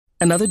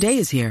Another day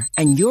is here,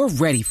 and you're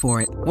ready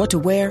for it. What to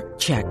wear?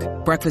 Check.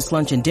 Breakfast,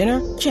 lunch, and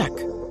dinner? Check.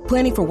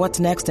 Planning for what's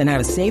next and how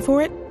to save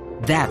for it?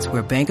 That's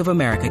where Bank of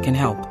America can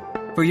help.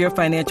 For your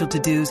financial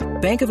to-dos,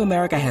 Bank of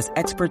America has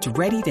experts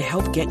ready to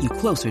help get you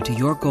closer to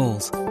your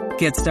goals.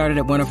 Get started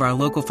at one of our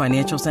local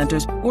financial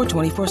centers or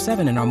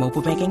 24/7 in our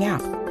mobile banking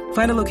app.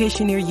 Find a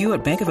location near you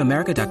at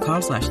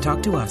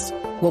bankofamerica.com/talktous.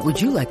 What would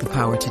you like the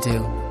power to do?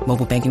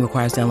 Mobile banking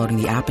requires downloading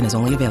the app and is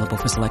only available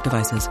for select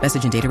devices.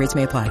 Message and data rates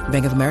may apply.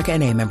 Bank of America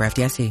NA, member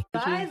FDIC.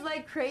 Guys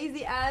like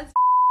crazy ass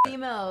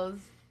females.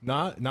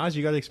 Nas,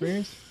 you got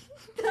experience?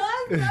 Nas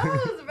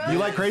knows, bro. You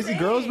like crazy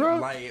girls, bro?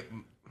 Like,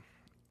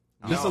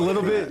 Just a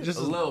little bit? Just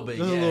a little bit,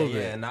 just yeah, a little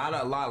yeah. bit. Not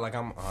a lot, like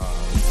I'm...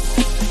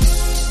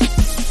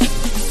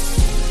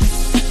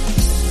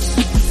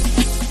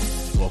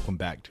 Welcome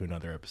back to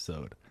another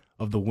episode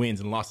of the Wins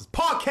and Losses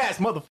Podcast,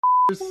 motherfuckers.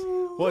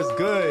 What's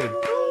good?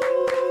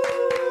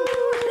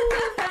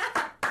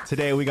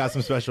 Today we got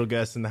some special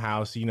guests in the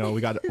house. You know,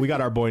 we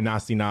got our boy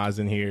Nasty Nas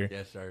in here.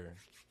 Yes, sir.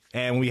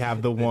 And we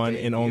have the one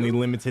and only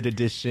limited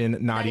edition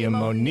Nadia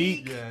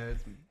Monique. Yeah,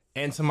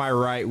 And to my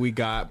right, we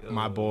got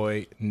my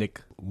boy Nick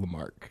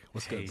Lamarck.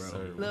 What's good, bro?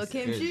 Lil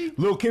Kimchi.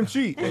 Lil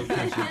Kimchi.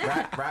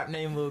 Rap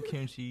name Lil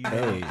Kimchi.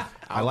 Hey,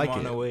 I like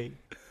on it. the way.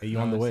 Hey, you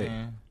on the way?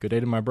 saying? Good day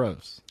to my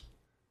bros.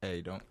 Hey,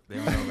 they don't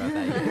know about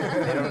that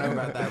yet. They don't know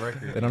about that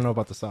record. They don't know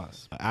about the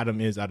sauce. Adam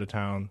is out of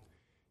town.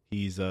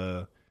 He's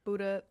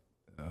Boot up.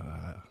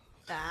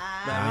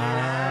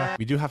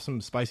 we do have some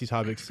spicy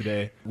topics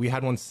today. We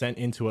had one sent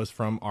in to us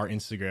from our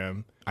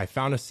Instagram. I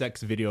found a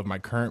sex video of my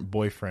current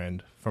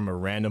boyfriend from a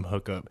random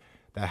hookup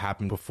that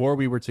happened before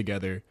we were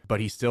together, but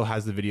he still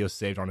has the video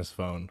saved on his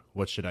phone.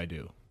 What should I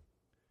do?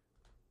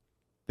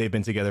 They've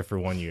been together for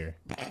 1 year.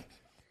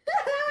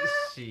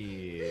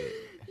 Shit.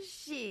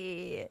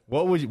 Shit.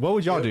 What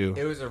would y'all do?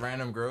 It was a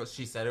random girl.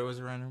 She said it was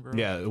a random girl?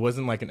 Yeah, it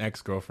wasn't like an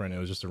ex-girlfriend. It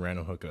was just a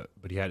random hookup,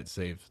 but he had it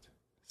saved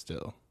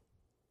still.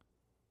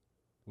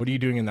 What are you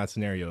doing in that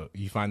scenario?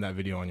 You find that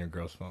video on your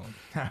girl's phone.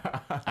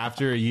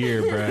 After a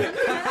year, bruh.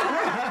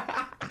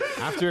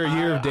 After a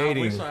year of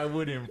dating. I wish I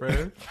wouldn't,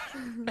 bro.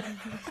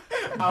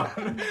 I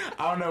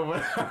don't know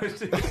what I was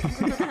doing.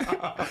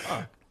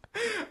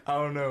 I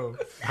don't know.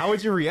 How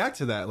would you react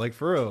to that? Like,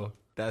 for real.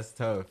 That's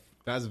tough.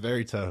 That's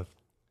very tough.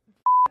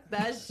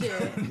 That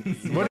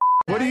shit.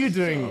 What are you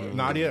doing,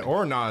 Nadia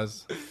or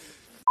Nas?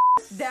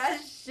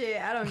 That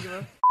shit. I don't give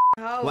a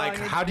how Like,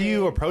 long how it's do you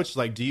been. approach,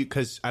 like,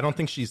 because I don't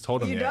think she's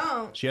told him You yet.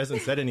 don't. She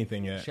hasn't said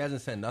anything yet. She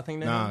hasn't said nothing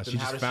to Nah, him? she Then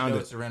just how does found know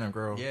it. it's a random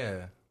girl?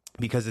 Yeah.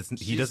 Because he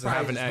She's doesn't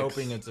have an probably ex. just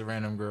hoping it's a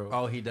random girl.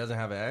 Oh, he doesn't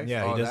have an ex?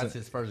 Yeah, oh, he doesn't. that's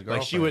his first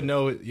girlfriend. Like, she would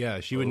know,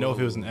 she would know if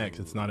it was an ex.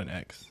 It's not an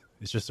ex.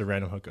 It's just a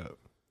random hookup.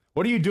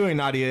 What are you doing,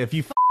 Nadia, if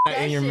you that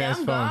That in your shit, man's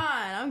I'm phone?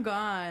 gone. I'm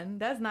gone.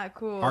 That's not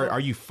cool. Are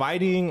you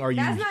fighting? Are you...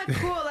 That's not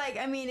cool. Like,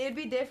 I mean, it'd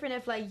be different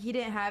if like he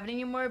didn't have it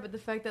anymore. But the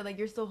fact that like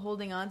you're still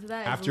holding on to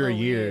that is After a little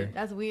year. weird.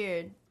 That's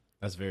weird.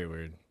 That's very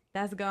weird.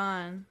 That's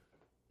gone.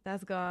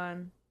 That's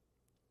gone.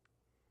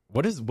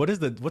 What's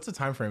the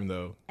time frame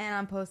though? And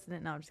I'm posting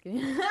it. No, I'm just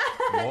kidding.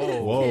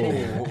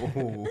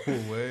 Whoa.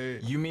 Wait.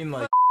 You mean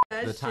like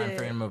That the time shit.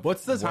 frame of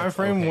What's the time what's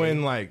frame okay?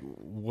 when like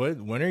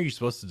when are you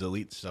supposed to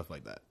delete stuff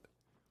like that?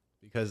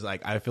 Because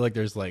like I feel like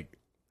there's like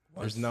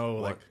there's no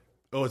like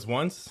it's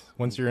once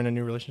you're in a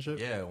new relationship.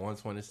 Yeah,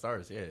 once when it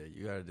starts, yeah,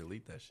 you gotta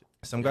delete that shit.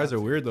 Some guys are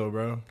weird though,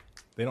 bro.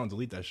 They don't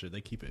delete that shit.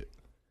 They keep it.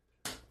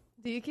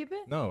 Do you keep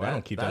it? No, I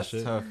don't keep that That's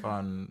shit. tough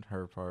on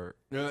her part.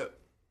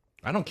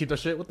 I don't keep that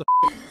shit. What the?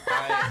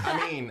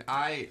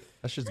 I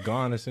That shit's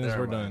gone as soon as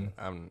we're done.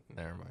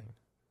 Never mind.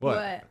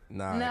 What?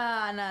 Nah.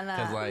 Nah.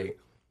 Because, like,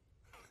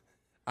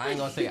 I ain't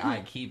gonna say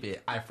I keep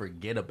it. I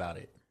forget about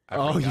it.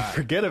 You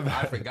forget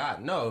about I it.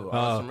 forgot. No,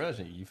 on some real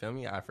shit. You feel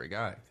me? I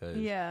forgot. Cause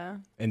Yeah.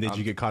 And did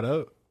you get caught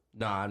up?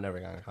 No, I never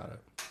got caught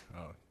up.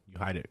 Oh, you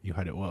hide it. You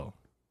hide it well.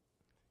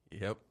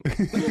 Yep.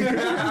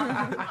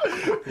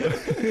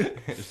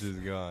 It's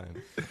just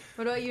gone.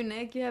 What about you,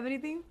 Nick? You have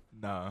anything?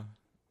 Nah.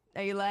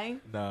 Are you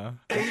lying? Nah.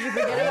 Did you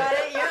forget about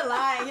it? You're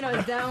lying. You know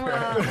it's damn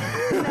well.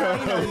 You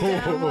know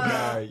damn well.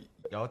 Nah.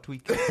 Y'all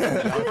tweaking.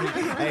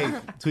 Hey,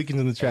 tweaking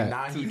in the chat.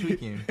 Nah, he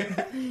tweaking.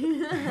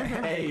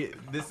 Hey,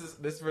 this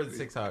is for the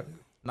TikTok.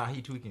 Nah,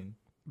 he tweaking.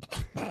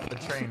 The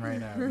train right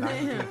now. Nah,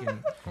 he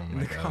tweaking. Oh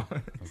my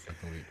god.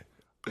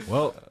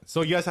 Well,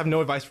 so you guys have no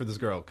advice for this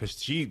girl because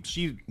she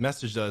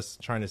messaged us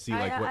trying to see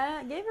like what.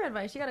 I gave her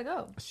advice. She gotta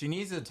go. She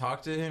needs to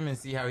talk to him and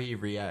see how he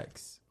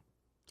reacts.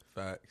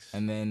 Facts.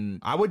 And then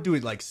I would do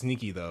it like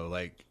sneaky though.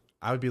 Like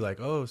I would be like,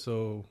 oh,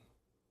 so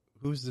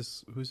who's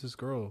this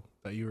girl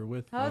that you were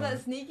with? How is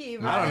that sneaky,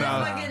 bro? I don't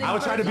know. That's fucking I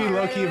would try to be right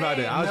low key about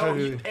it. away. I was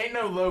trying to. ain't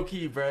no low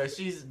key, bro.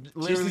 She's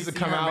literally needs to seen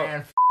come her out.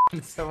 man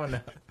someone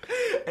else.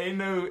 Ain't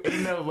no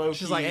low key.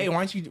 She's like, hey,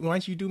 why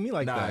don't you do me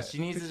like nah, that? she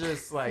needs to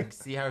just like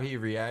see how he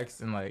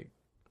reacts and like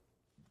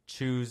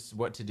choose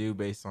what to do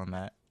based on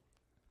that.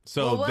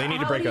 So Well, they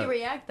need to break How up. would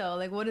he react though?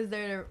 Like, what is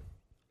there?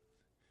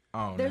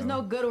 Oh There's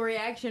no good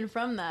reaction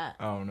from that.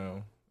 Oh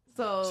no.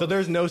 So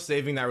there's no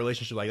saving that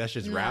relationship. Like that's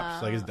just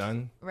wraps. Nah. Like it's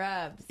done.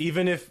 Raps.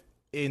 Even if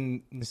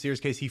in Nasir's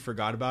case he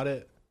forgot about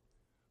it,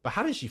 But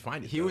how did she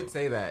find it? He would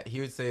say that. He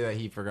would say that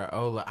he forgot.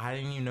 Oh, like, I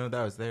didn't even know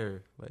that was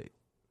there. Like,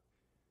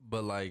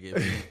 But like,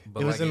 if he,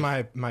 but It was like in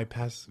if- my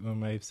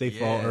my safe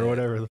vault or Yeah.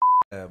 whatever.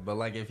 but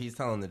like if he's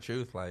telling the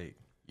truth, like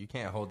you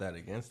can't hold that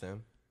against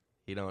him.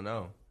 He don't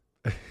know.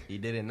 He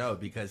didn't know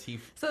because he.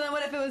 So then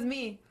what if it was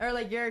me or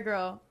like you're a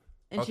girl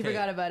and she Okay.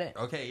 forgot about it?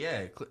 Okay,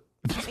 yeah.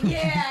 Yeah, Wait,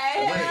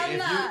 hell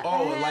if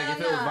nah. you like if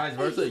it was Hell vice nah.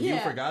 versa, you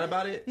Yeah. forgot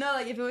about it. No,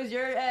 like if it was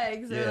your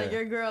ex or Yeah. like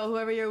your girl,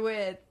 whoever you're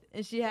with,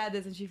 and she had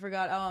this and she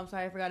forgot. Oh, I'm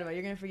sorry, I forgot about it.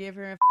 You're gonna forgive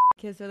her and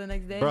kiss her the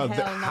next day? Bro,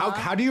 Hell nah.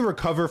 how do you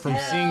recover from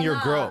Hell seeing your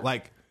nah. girl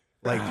like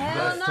Hell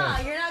that's no,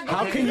 tough. you're not.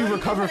 How can you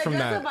recover from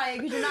that?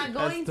 Because you're not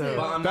going tough. to.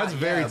 But I'm That's not,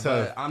 very yeah,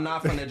 tough. But I'm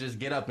not gonna just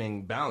get up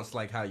and bounce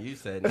like how you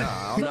said.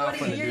 Nah, I'm So not what are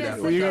gonna you- do you're that.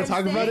 gonna Were you sit gonna there talk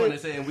and about say- it? We finna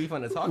say and we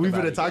finna talk We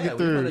about finna it. talk it Yeah, we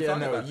through. finna yeah, talk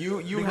no, about it. you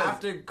Because- have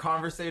to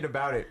conversate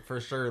about it for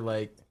sure.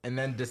 Like, and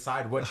then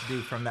decide what to do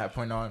from that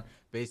point on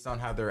based on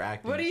how they're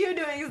acting. What are you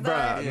doing, Bruh,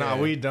 Star? nah,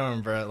 Yeah. we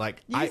done, bruh.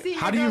 Like, You see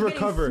how your do you girl getting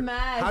recover?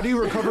 smashed. How do you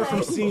recover from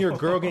Like- seeing your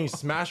girl getting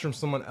smashed from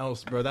someone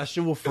else, bro? That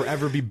shit will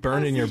forever be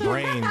burned in your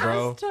brain,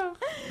 bro.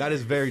 That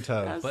is very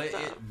tough. But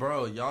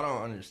bro, y'all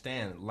don't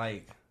understand.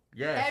 Like,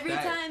 yes, Every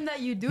time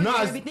that you do, No, you're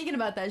gonna it's- be thinking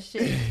about that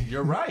shit.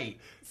 you're right.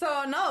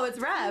 So no, it's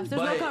raps.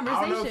 There's But no I don't know I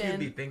don't know if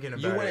conversation. you'd be thinking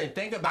about You it. wouldn't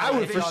think about I it.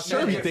 would if for y'all sure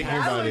said be it. thinking I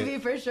about would it. be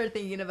for sure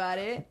thinking about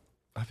it.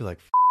 I feel like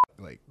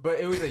But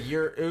it was a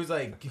year. It was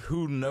like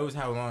who knows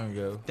how long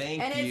ago.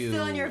 Thank And you. it's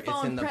still on your It's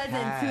phone in the present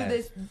past. to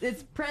this.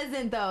 It's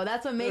present though.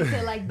 That's what makes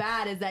it like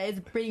bad is that it's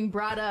being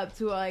brought up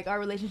to like our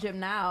relationship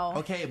now.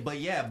 Okay, but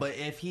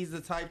if he's the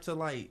type to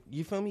like,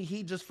 you feel me?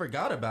 He just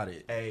forgot about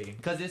it. Hey,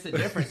 Because it's a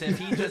difference. if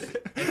he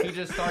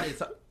just started.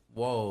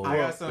 Whoa. I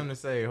got something to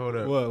say. Hold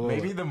up. What?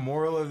 Maybe the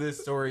moral of this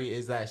story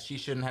is that she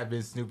shouldn't have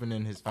been snooping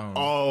in his phone.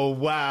 oh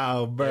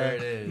wow, bro. There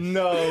it is.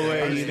 No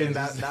way. I'm you just kidding. didn't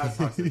That was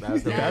toxic. That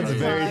was That's toxic.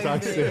 very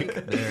toxic.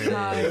 There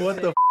it is.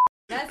 What the?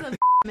 That's some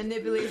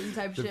manipulation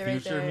type The shit right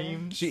future there.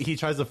 meme. He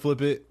tries to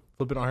flip it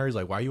on her. He's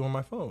like, "Why are you on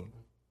my phone?"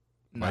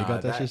 Why you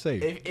got that shit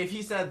saved? If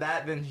he said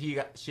that, then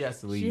she has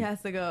to leave. She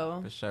has to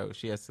go. For sure.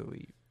 She has to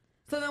leave.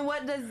 So then,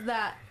 what does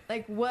that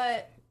like?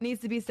 What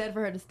needs to be said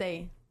for her to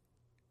stay?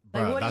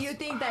 Like, Bruh, what do that's- you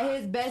think that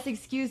his best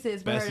excuse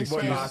is for Best her to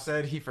What stay? Nas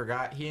said, he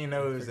forgot. He didn't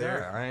know it was Yeah,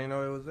 there. I didn't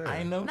know it was there.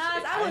 I know. Nas,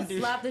 shit. I would didn't do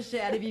slap shit. the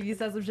shit out of you if you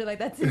said some shit like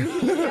that to me.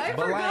 I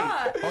But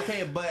forgot. like,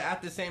 okay, but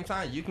at the same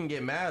time, you can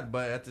get mad.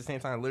 But at the same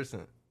time,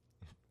 listen.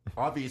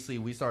 Obviously,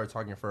 we started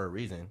talking for a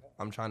reason.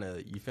 I'm trying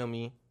to, you feel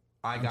me?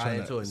 I got trying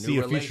into to a see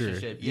new a future.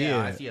 relationship.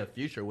 Yeah. I see a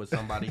future with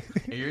somebody,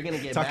 and you're gonna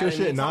get Talk mad your at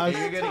shit, me. Nas.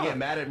 You're gonna get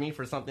mad at me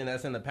for something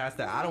that's in the past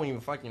that I don't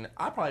even fucking.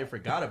 I probably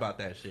forgot about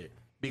that shit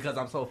because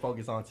I'm so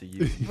focused onto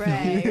you.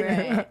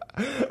 Right,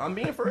 I'm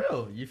being for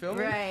real. You feel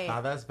me? right. Nah,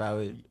 that's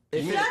valid.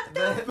 Shut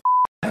the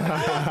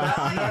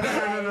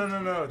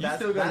No. You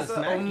still gonna that's the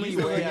smack? only You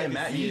still gonna way I get can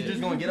mad? see You it.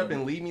 just gonna get up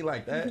and leave me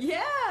like that?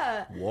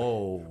 Yeah.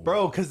 Whoa,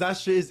 Bro, because that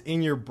shit is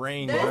in your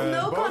brain, There's bro.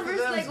 no Both of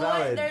conversation. them's Like,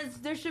 what? valid.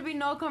 There should be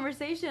no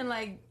conversation.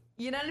 Like,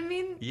 you know what I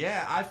mean?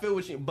 Yeah, I feel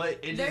what you. But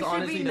it There just should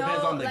honestly be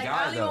depends no. on the Like, I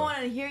guy, don't even though. want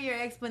to hear your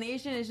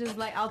explanation. It's just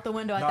like out the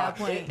window at Nah, that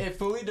point. it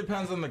fully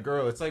depends on the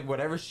girl. It's like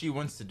whatever she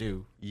wants to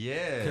do.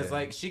 Yeah, Because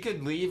like she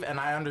could leave, and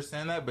I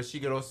understand that, but she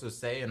could also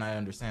stay, and I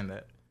understand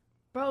that.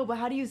 Bro, but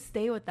how do you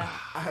stay with that?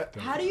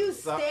 How do you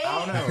So, stay?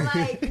 I don't know.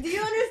 Like, do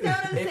you understand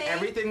what I'm If saying?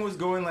 everything was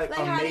going like Like,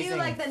 how do amazing, you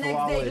like the next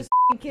flawless, day just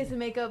kiss and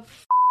make up?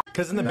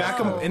 Because in the No.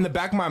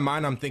 back of my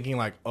mind, I'm thinking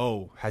like,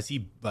 oh, has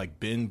he like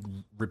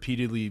been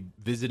repeatedly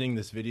visiting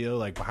this video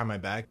like behind my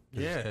back?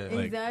 Yeah.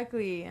 Like,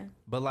 Exactly.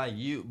 But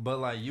you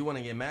want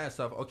to get mad and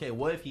stuff. Okay,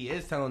 what if he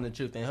is telling the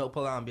truth and he'll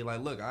pull out and be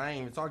like, "Look, I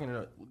ain't even talking to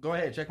her. Go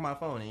ahead, check my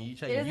phone." And you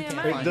check. It You doesn't even can't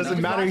matter. find It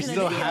doesn't nothing. matter, he Watching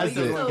still the video, has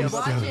you it. still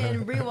watch it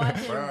and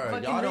rewatch it, Bruh, and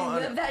fucking y'all don't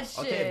relive that shit.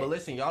 Okay, but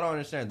listen, y'all don't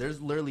understand. There's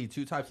literally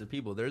two types of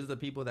people. There's the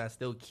people that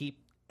still keep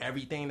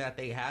everything that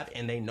they have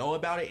and they know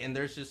about it, and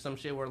there's just some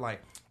shit where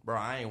like, bro,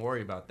 I ain't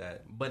worried about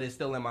that, but it's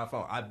still in my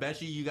phone. I bet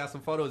you got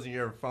some photos in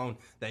your phone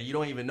that you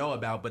don't even know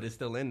about, but it's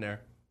still in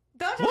there.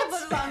 Don't try to put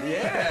this on me.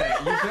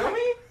 Yeah, you feel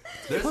me?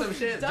 There's some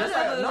shit. Don't Just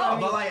have like, those no, on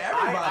me. but like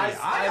everybody,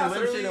 I got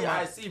some shit literally, in my.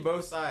 I see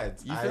both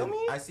sides. You feel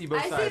me? I see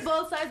both I sides. see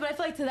both sides, but I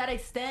feel like to that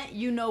extent,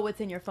 you know what's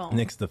in your phone.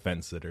 Nick's the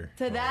fence sitter.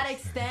 To that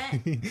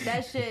extent,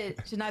 that shit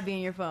should not be in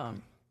your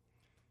phone.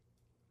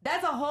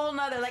 That's a whole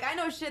nother, like, I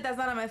know shit that's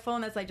not on my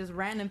phone that's like just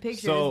random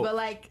pictures, So- but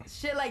like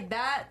shit like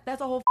that,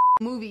 that's a whole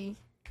movie.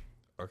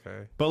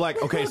 Okay. But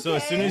like, okay, so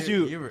as soon as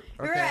You're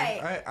Right.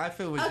 okay. I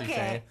feel what Okay. you're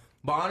saying,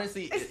 but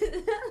honestly, what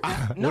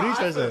are you trying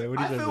to say? What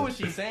are I you trying feel to what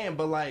say? she's saying,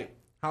 but like,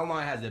 how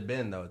long has it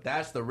been though?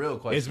 That's the real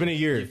question. It's been a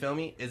year. You feel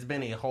me? It's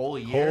been a whole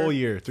year. Whole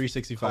year,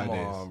 365 Come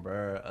days. on,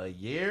 bro. A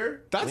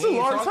year? That's We a ain't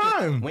long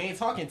time. We ain't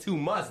talking 2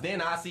 months.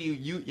 Then I see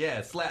you.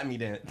 Yeah, slap me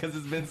then, because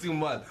it's been 2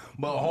 months.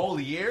 But a whole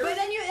year? But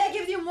then that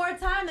gives you more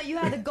time that you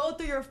had to go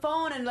through your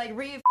phone and like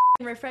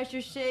refresh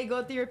your shit,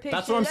 go through your pictures.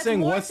 That's what I'm saying.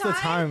 more What's the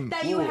time?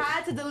 that you Ooh.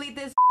 had to delete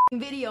this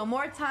video,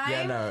 more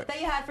time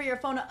that you had for your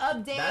phone to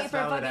update That's for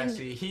valid, fucking.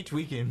 actually. He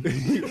tweaking.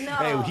 No.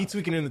 Hey, he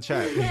tweaking in the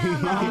chat.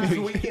 I'm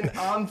tweaking.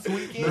 I'm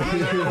tweaking. You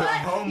know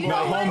what? You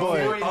know what,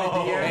 homeboy. too?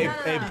 Oh, hey, No, no,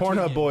 hey, no.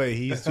 Pornhub boy,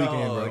 he's tweaking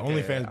in, bro.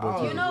 okay. OnlyFans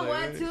boy. You know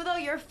what, too, though?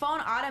 Your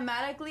phone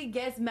automatically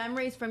gets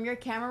memories from your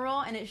camera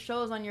roll, and it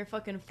shows on your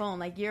fucking phone,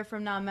 like, year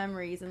from now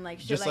memories and, like,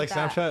 shit Just like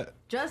that. Snapchat?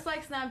 Just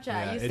like Snapchat.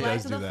 Yeah, You it slide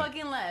does to do the that.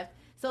 fucking left.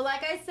 So,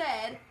 like I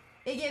said,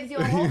 it gives you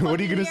a whole What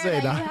are you fucking gonna year say,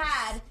 that Nas? you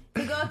had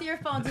to go through your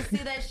phone to see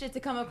that shit, to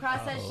come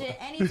across that shit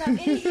anytime.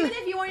 Even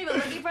if you weren't even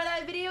looking for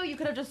that video, you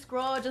could have just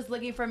scrolled, just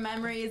looking for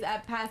memories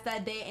at past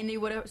that date, and you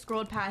would have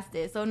scrolled past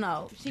it. So,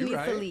 no, she You needs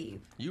to right.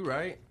 leave. You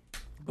right.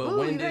 But Ooh,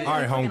 when you did? guys All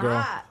right, fucking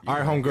homegirl. hot. All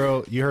right,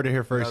 homegirl. You heard it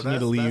here first. You need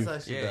to leave.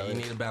 Yeah, you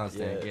need to balance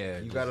that. Yeah,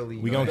 you just- gotta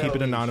leave. We You gonna gotta keep it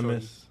leave,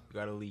 anonymous. shorty. You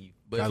gotta leave.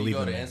 But Gotta if you leave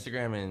go to him, man.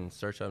 Instagram and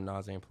search up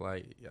Nas Ain't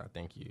Polite, I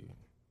think you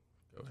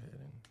go ahead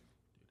and.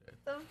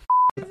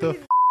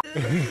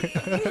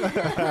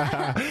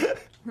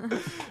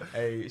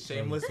 Hey,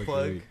 shameless Fucking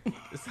plug. weak.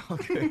 It's all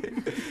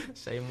good.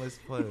 Shameless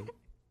plug.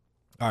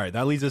 All right,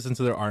 that leads us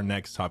into our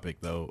next topic,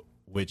 though,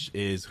 which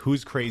is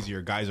who's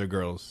crazier, guys or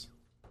girls?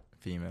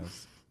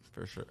 Females,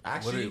 for sure.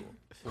 Actually,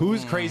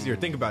 Who's crazier?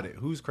 Think about it.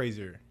 Who's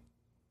crazier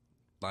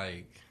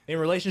Like, in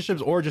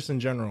relationships or just in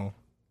general,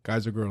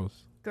 guys or girls?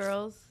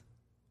 Girls.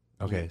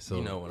 Okay, so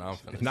you know what I'm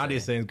finna if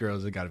Nadia's say. saying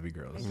girls, it got to be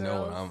girls. You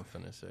know what Girls.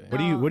 I'm finna say. What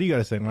do you got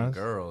to say, Miles?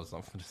 Girls.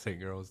 I'm finna say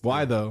girls.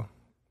 Why too. though?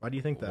 Why do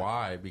you think that?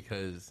 Why?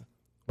 Because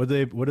What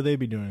do they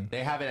be doing?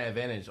 they have an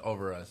advantage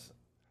over us.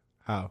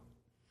 How?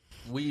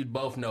 We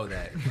both know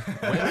that.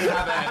 Women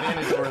have an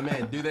advantage over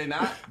men. Do they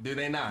not? Do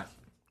they not?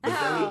 You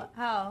feel me?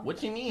 How?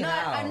 What you mean? No,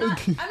 how? I'm not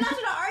trying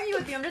to argue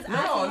with you. I'm just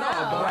asking No,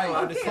 how. but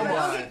like, Okay, come but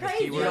on. don't get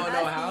crazy. You don't I'm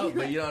know asking how, you.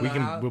 but you don't We know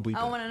can how. we'll bleep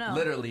I it. want to know.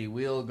 Literally,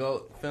 we'll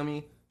go. Feel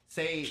me?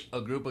 Say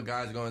a group of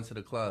guys go into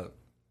the club.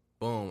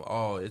 Boom.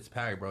 Oh, it's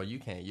packed, bro.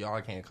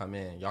 Y'all can't come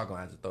in. Y'all gonna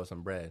have to throw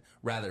some bread.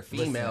 Rather,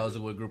 females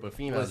with a group of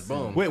females.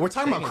 Boom. Wait, we're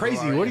talking They about can go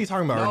crazy. right What are in. you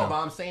talking about No, right but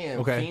now? I'm saying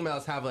Okay.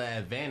 females have an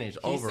advantage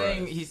he's over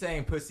saying us. he's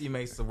saying pussy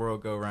makes the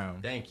world go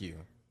round. Thank you.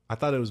 I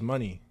thought it was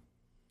money.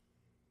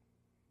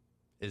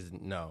 Is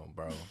no,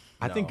 bro.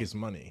 I No. think it's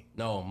money.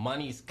 no.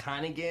 Money's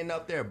kind of getting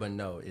up there, but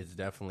no, it's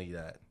definitely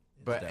that. It's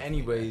But definitely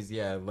anyways,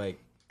 yeah,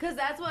 like Because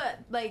that's what,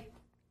 like,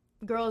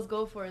 girls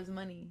go for is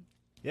money.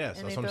 Yes,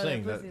 And that's they what I'm throw their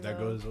saying. pussy, That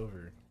though. goes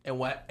over.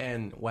 that.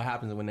 And what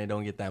happens when they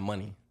don't get that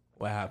money?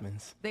 What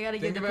happens? They got to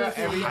Think get the about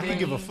pussy. everything. I don't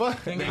give a fuck.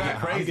 Think They about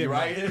get crazy,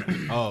 right?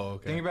 Oh,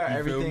 okay. think about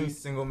You feel everything me?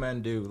 single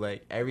men do.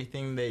 Like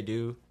everything they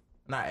do,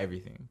 not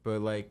everything,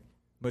 but like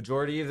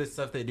majority of the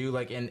stuff they do,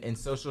 like in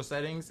social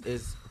settings,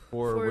 is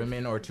for For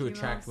women or to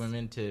attract females.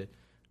 women to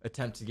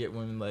attempt to get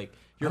women. Like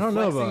you're I don't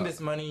know flexing about- this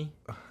money.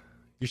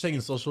 You're saying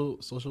social.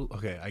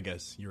 Okay, I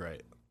guess you're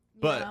right.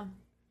 But Yeah.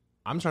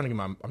 I'm trying to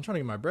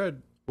get my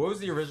bread. What was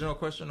the original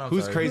question? I'm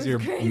Who's sorry. crazier,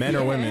 Who's men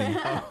or crazier?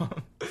 women?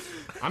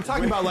 I'm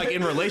talking about like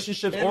in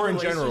relationships or in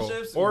general.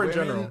 relationships, Or in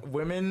women- general.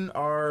 Women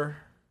are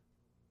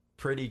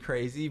pretty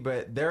crazy,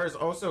 but there's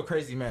also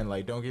crazy men.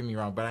 Like, don't get me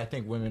wrong, but I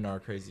think women are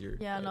crazier.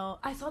 Yeah, Like, no.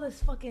 I saw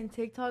this fucking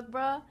TikTok,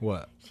 bruh.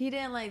 What? She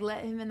didn't, like,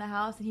 let him in the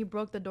house, and he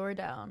broke the door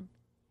down.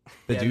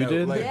 The yeah, dude no,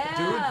 did? Like,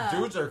 Yeah.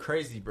 dudes are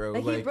crazy, bro.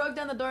 Like, Like, he broke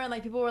down the door, and,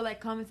 like, people were, like,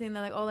 commenting,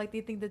 that, like, oh, like,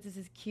 they think that this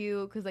is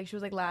cute, because, like, she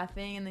was, like,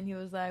 laughing, and then he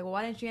was like, well,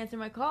 why didn't you answer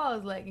my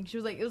calls? Like, and she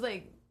was, like, it was,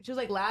 like, she was,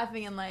 like,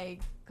 laughing and, like,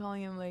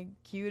 calling him, like,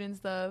 cute and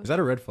stuff. Is that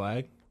a red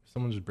flag?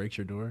 Someone just breaks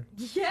your door?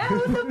 Yeah,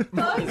 what the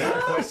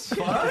fuck,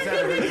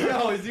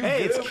 bro?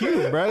 Hey, it's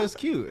cute, bro. It's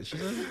cute. She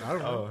doesn't. I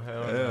don't know. Oh,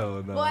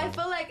 hell no. Well, I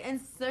feel like in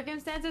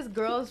circumstances,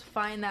 girls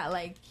find that,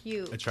 like,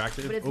 cute.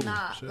 Attractive? But it's Oh,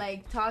 not. shit.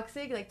 Like,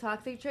 toxic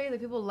traits, like,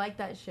 people like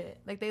that shit.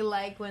 Like, they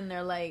like when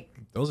they're, like...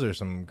 Those are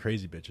some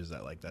crazy bitches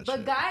that like that But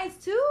shit. guys,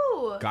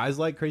 too. Guys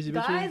like crazy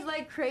bitches? Guys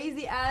like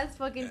crazy-ass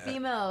fucking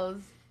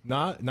females.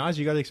 Nas,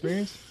 you got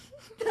experience?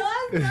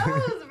 Nas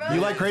knows, bro.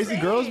 You like crazy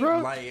girls, bro?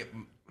 Like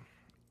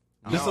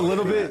Just no, a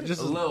little bit?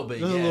 Just a little bit.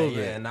 just a Yeah, little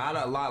yeah. bit. Not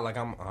a lot. Like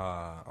I'm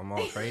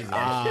all crazy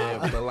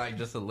and shit, but like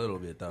just a little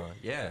bit though.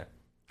 Yeah.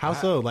 How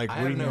so? Like,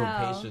 I what do have you no know?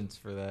 How? patience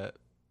for that.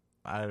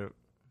 I don't.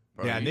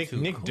 Bro, Yeah, you Nick- too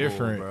Nick cool,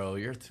 different. bro.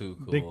 You're too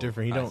cool. Nick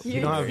different. He I don't. see. He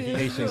don't have You're too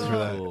patience for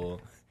that.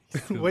 Cool.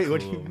 He's too Wait,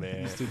 what? cool, Do you,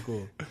 man? He's too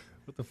cool.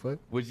 What the fuck?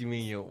 What do you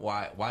mean?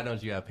 Why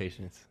don't you have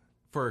patience?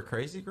 For a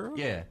crazy girl?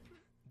 Yeah.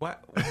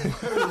 What?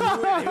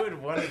 you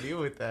would want to deal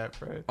with that,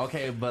 bro.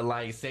 Okay, but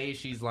like, say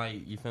she's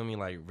like, you feel me,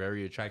 like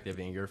very attractive,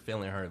 and you're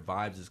feeling her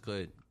vibes is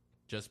good,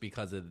 just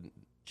because of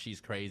she's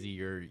crazy,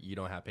 you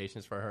don't have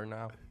patience for her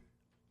now.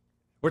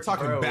 We're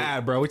talking Bro.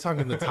 bad, bro. We're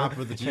talking the top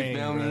of the You chain.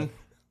 feel bro. me?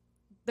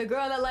 The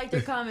girl that liked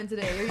your comment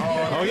today.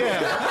 Oh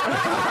yeah.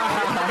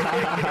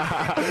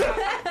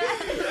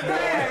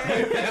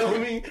 You feel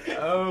me?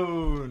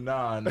 Oh,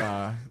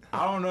 nah.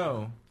 I don't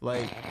know.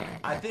 Like,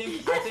 I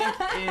think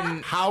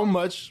in How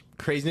much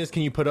craziness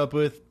can you put up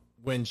with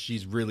when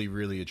she's really,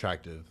 really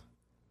attractive?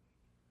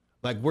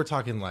 Like, we're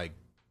talking like,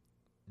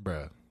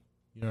 bruh.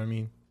 You know what I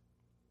mean?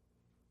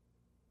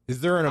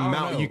 Is there an I don't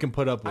amount know. you can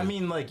put up with? I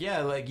mean, like,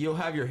 yeah, like you'll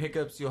have your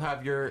hiccups, you'll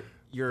have your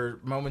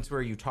moments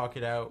where you talk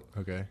it out,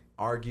 okay.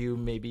 argue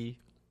maybe,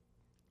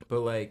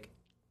 but like,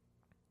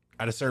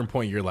 at a certain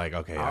point you're like,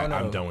 okay, I don't know.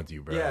 I'm done with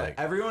you, bro. Yeah, Like,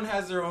 everyone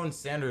has their own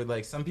standard.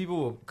 Like some people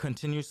will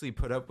continuously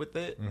put up with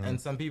it, and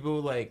some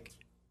people like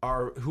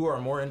who are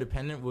more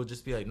independent will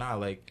just be like, nah,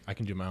 like I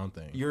can do my own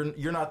thing.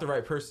 you're not the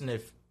right person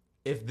if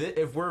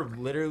we're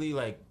literally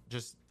like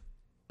just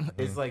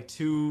it's like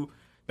too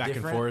Back and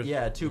different. forth.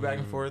 Yeah, too back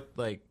and forth.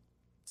 Like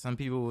some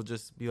people will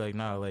just be like,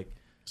 nah, like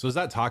So is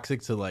that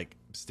toxic to like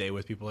stay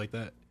with people like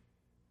that?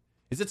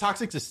 Is it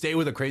toxic to stay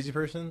with a crazy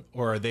person,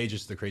 or are they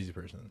just the crazy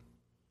person?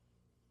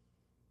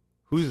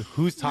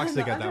 Who's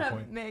toxic at that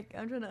point?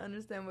 I'm trying to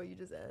understand what you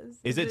just asked.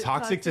 Is it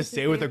toxic to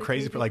stay with a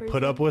crazy person, like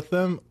put up with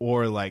them,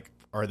 or like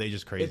are they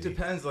just crazy? it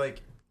depends.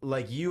 Like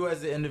you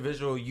as an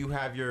individual, you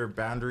have your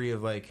boundary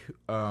of like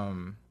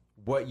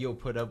what you'll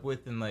put up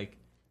with, and like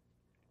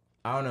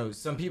I don't know.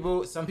 Some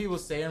people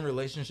stay in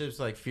relationships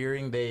like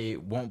fearing they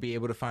won't be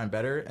able to find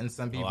better, and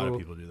some A people lot of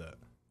people do that.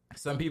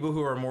 some people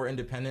who are more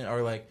independent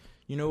are like,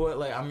 you know what,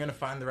 like I'm gonna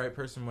find the right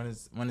person when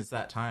it's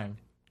that time,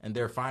 and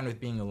they're fine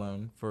with being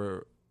alone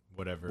for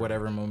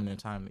whatever moment in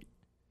time.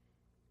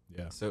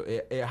 Yeah. So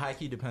it high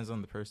key depends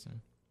on the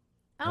person.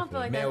 I don't feel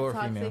like Male or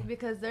that's female. toxic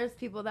because there's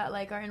people that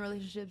like are in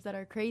relationships that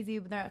are crazy,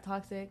 but they're not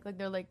toxic. Like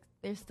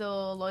they're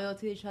still loyal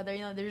to each other. You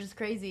know, they're just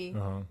crazy.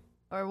 Uh-huh.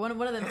 Or one of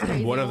them's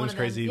crazy. One of them's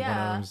crazy. One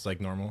yeah. of them's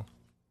like normal.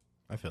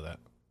 I feel that.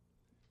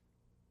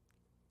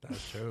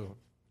 That's true.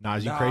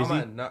 Nas, you No,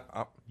 crazy?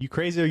 You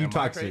crazy or you am I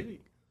toxic?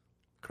 crazy?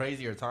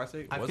 Crazy or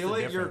toxic? I What's feel the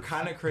like you're difference?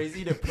 kind of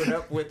crazy to put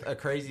up with a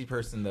crazy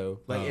person though.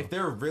 Like Oh. if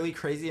they're really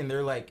crazy and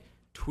they're like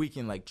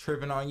tweaking, like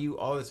tripping on you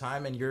all the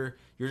time, and you're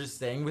just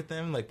staying with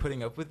them, like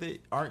putting up with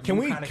it. Aren't Can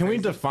you we kinda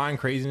define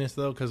crazy? craziness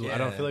though? Because I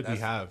don't feel like we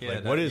have.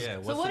 Like, what is? So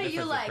what's what the do you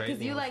difference of like? Because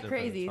crazy you and like what's the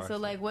difference crazy. of So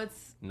toxic? like,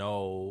 what's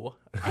No.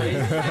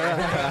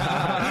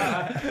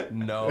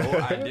 No,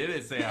 I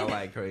didn't say I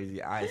like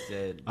crazy. I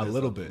said A just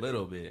little bit.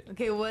 little bit.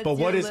 okay? What's But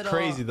what your is little-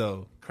 crazy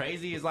though?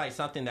 Crazy is like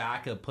something that I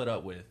could put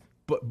up with.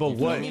 But feel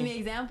what? Give me an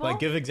example. Like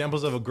give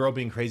examples of a girl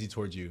being crazy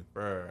towards you.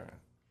 Bruh.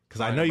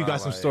 Because I know you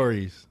got some Like-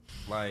 stories.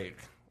 Like,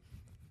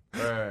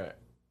 bruh.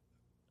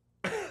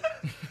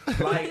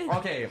 Like,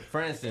 okay,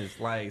 for instance,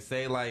 like,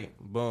 say, like,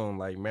 boom,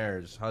 like,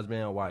 marriage,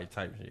 husband and wife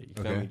type shit. You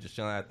feel Okay. me? Just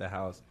chilling at the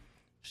house.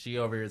 She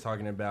over here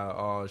talking about,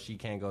 oh, she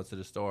can't go to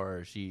the store.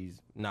 Or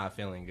she's not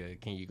feeling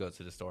good. Can you go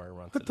to the store and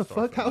run to What the the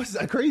store? fuck? How is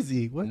that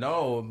crazy? What?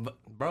 No,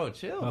 bro,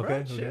 chill, bro,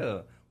 Okay, chill.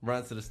 okay.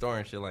 Run to the store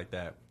and shit like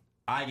that.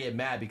 I get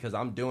mad because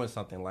I'm doing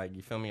something, like,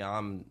 you feel me?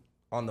 I'm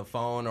on the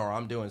phone or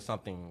I'm doing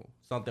something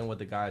with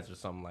the guys or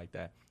something like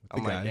that.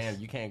 I'm like, guys? damn,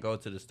 you can't go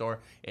to the store.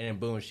 And then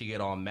boom, she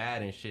get all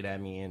mad and shit at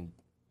me and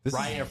This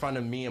right is- in front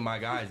of me and my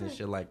guys and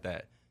shit like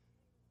that.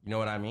 You know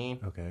what I mean?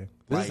 Okay.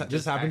 Like, This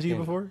just happened to you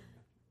acting- before?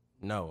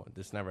 No,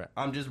 this never.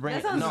 I'm just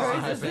bringing. That sounds no, very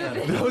I'm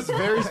specific. That was a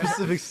very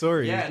specific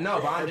story. Yeah, no,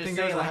 but I'm I just think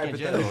saying, it was a like, in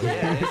general.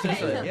 hypothetical. Yeah,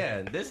 it's just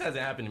yeah, this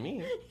hasn't happened to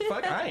me.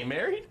 Fuck, I ain't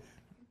married.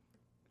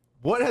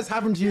 What has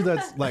happened to you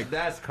that's like?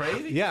 That's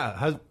crazy. Yeah.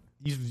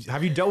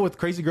 Have you dealt with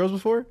crazy girls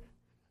before?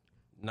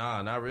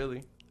 Nah, not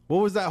really.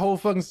 What was that whole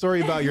fucking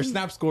story about your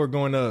snap score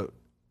going up?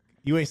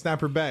 You ain't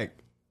snap her back.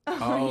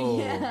 Oh,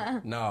 yeah.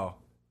 no.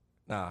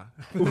 Nah.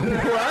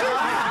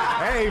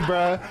 Hey,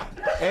 bro.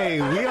 Hey,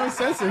 we don't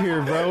censor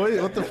here, bro.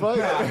 What the fuck?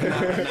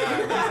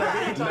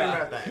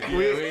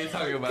 We ain't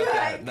talking about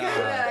that. Nah.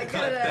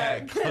 Cut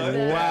that. Cut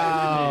that.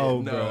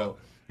 Wow, No.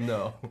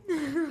 No.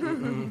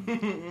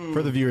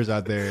 For the viewers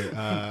out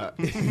there,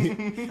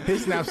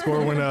 his snap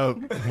score went up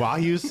while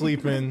he was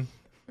sleeping,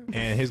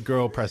 and his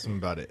girl pressed him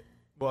about it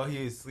While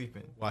he is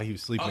sleeping. while he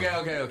was sleeping.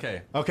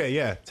 Okay. Okay,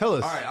 yeah. Tell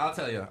us. All right, I'll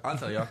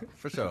tell y'all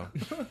for sure.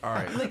 All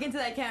right. Look into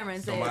that camera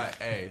and So say,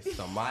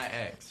 my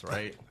ex,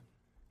 right?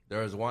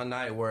 There was one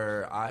night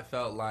where I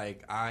felt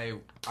like I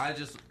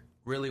just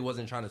really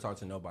wasn't trying to talk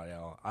to nobody at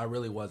all. I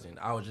really wasn't.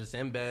 I was just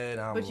in bed.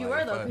 but you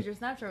were though, because your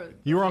Snapchat was.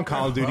 You were on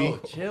Call of Duty. Bro,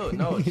 chill.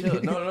 No,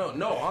 chill.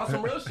 No. On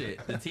some real shit.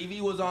 The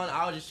TV was on.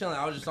 I was just chilling.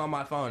 I was just on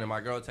my phone, and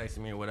my girl texted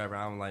me or whatever.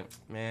 I'm like,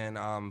 man,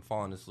 I'm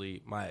falling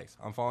asleep. My ex,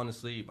 I'm falling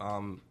asleep.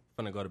 I'm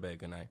finna go to bed.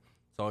 Good night.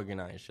 So good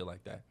night and shit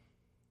like that.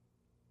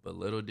 But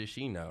little did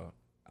she know,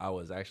 I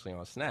was actually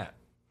on Snap.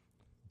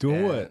 Doing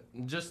And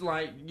what? Just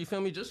like, you feel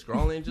me? Just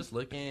scrolling, just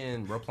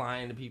looking,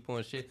 replying to people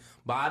and shit.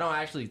 But I don't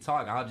actually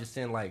talk. I'll just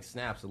send like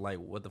snaps of like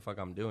what the fuck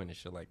I'm doing and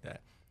shit like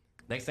that.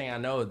 Next thing I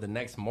know, the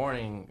next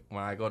morning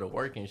when I go to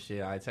work and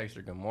shit, I text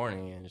her good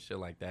morning and shit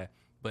like that.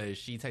 But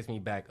she texts me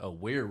back a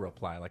weird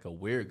reply, like a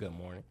weird good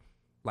morning.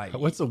 Like,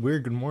 What's a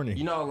weird good morning?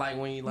 you know, like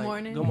when you like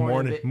Morning. good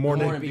morning,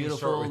 Morning. morning Being short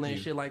beautiful with and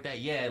you. shit like that.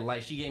 Yeah,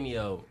 like she gave me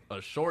a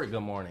short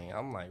good morning.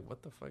 I'm like,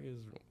 what the fuck is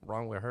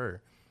wrong with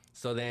her?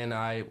 So then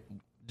I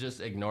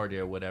just ignored it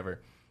or whatever.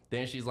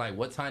 Then she's like,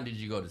 what time did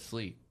you go to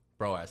sleep?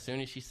 Bro, as soon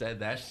as she said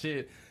that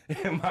shit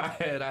in my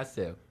head, I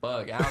said,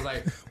 fuck. And I was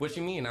like, what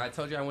you mean? I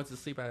told you I went to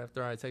sleep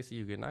after I texted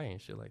you good night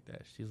and shit like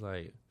that. She's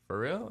like, for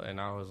real?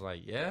 And I was like,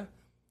 yeah.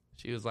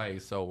 She was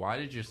like, so why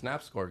did your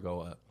Snap score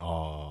go up?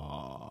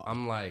 Aw.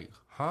 I'm like,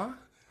 huh?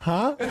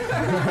 Huh?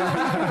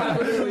 I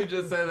literally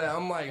just said that.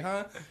 I'm like,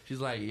 huh? She's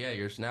like, yeah,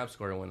 your Snap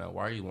score went up.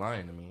 Why are you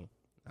lying to me?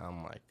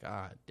 I'm like,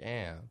 God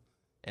damn.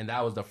 And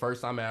that was the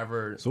first time I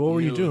ever. So what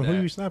were you knew doing? Who that-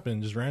 were you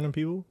snapping? Just random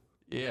people?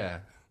 Yeah.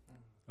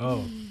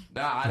 Oh,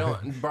 Nah, I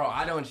don't, bro.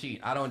 I don't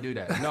cheat. I don't do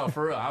that. No,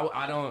 for real.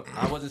 I don't.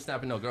 I wasn't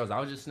snapping no girls. I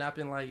was just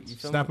snapping like you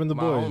feel Snapping me? the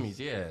My boys. homies.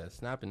 Yeah,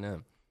 snapping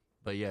them.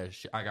 But yeah,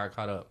 I got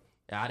caught up.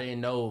 And I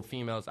didn't know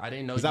females. I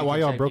didn't know. Is that you why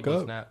could y'all check broke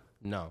people's up? Snap.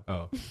 No,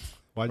 oh.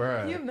 Why?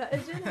 Can you bruh.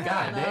 imagine?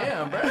 God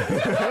damn, bro.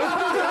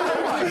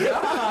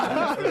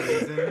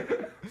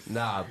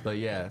 Nah, but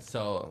yeah.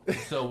 So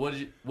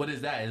what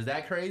is that? Is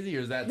that crazy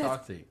or is that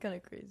toxic? Kind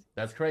of crazy.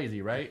 That's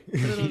crazy, right? A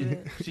little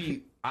bit.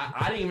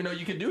 I didn't even know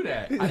you could do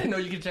that. I didn't know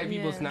you could check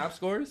people's Yeah. snap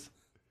scores.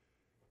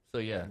 So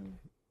yeah,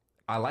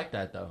 I like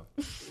that though.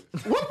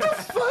 What the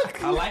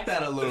fuck? I like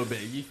that a little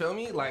bit. You feel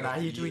me? Like Nah,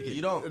 he tweaking.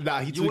 You don't. Nah,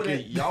 he you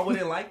wouldn't. tweaking. Y'all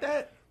wouldn't like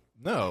that.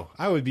 No,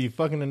 I would be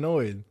fucking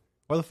annoyed.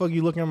 Why the fuck are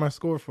you looking at my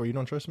score for? You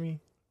don't trust me?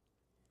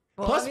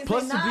 Well, Plus- obviously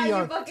plus to not, be you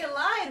on- fucking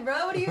lied,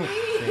 bro. What do you mean?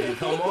 Hey,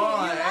 come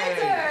on, You hey,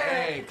 liked her.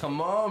 hey,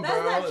 come on, That's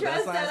bro. not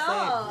trust not at saying-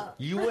 all.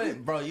 You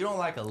wouldn't, bro. You don't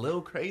like a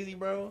little crazy,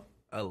 bro.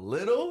 A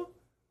little.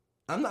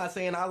 I'm not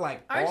saying I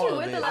like Aren't all you of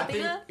with it. a I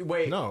Latina? think-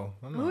 Wait, No,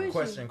 I'm Who not. is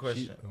question.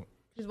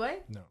 She's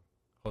white? No,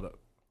 hold up.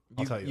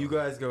 I'll tell you. You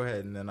guys go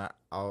ahead, and then I'll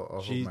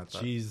hold She's my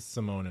thought. she's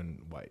Simone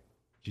and White.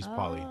 She's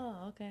poly.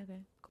 Oh, okay.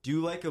 Do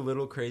you like a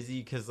little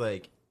crazy because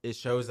like it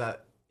shows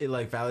that it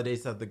like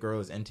validates that the girl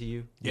is into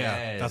you, Yeah,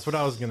 Yes. that's what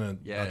I was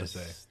about to Yes,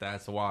 say.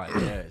 that's why.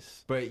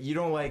 Yes. but you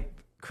don't like.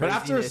 But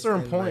after a craziness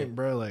certain and, point,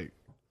 bro, like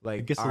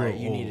it gets a all right,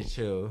 little you need old. to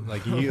chill.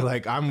 like you,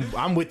 like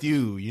I'm with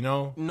you. You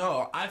know.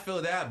 No, I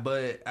feel that,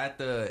 but at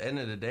the end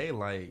of the day,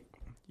 like,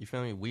 you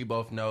feel me? We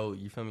both know,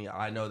 you feel me?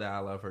 I know that I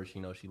love her. She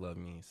knows she loves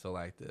me. So,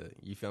 like,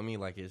 you feel me?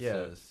 Like, it's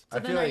Yeah. just I So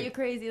then feel are like you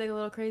crazy, like a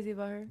little crazy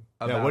about her?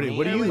 about what do- me.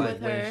 what do you- like,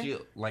 With when her? she,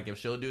 like, if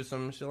she'll do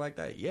some shit like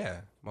that,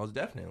 yeah, most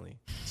definitely.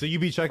 So you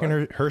be checking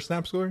her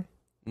snap score?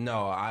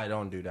 No, I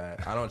don't do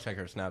that. I don't check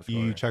her snap score.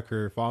 You check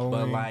her following?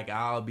 But, like,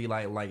 I'll be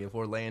like, if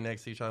we're laying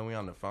next to each other and we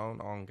on the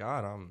phone, on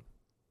God, I'm...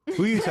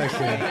 who you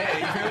texting? Yeah,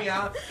 you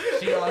feel me?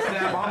 She on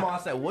Snap, I'm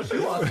on Snap. What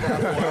you on Snap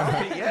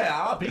for?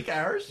 I'll peek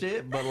at her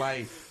shit. But,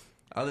 like,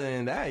 other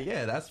than that,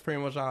 yeah, that's pretty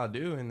much all I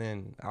do. And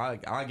then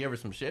I'll give her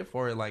some shit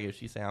for it. Like, if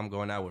she say I'm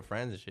going out with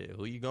friends and shit,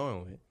 who you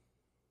going with?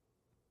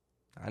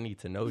 I need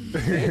to know you.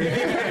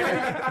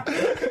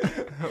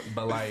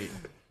 But, like,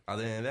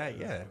 other than that,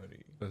 yeah.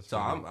 So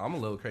I'm a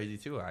little crazy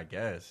too, I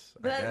guess.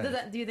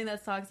 But do you think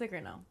that's toxic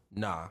or no?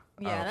 Nah.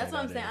 Yeah, that's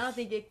what I'm saying. I don't is.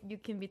 think you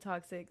can be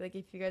toxic. Like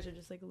if you guys are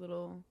just like a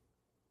little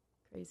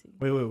crazy.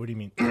 Wait, what do you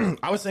mean?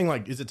 I was saying,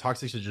 like, is it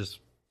toxic to just?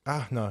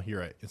 No, you're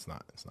right. It's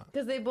not.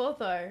 Because they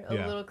both are a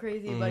Yeah. little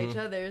crazy about each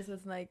other, so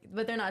it's like,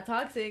 but they're not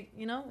toxic,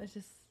 you know. It's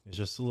just It's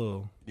just a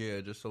little.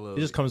 Yeah, just a little. It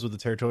just comes with the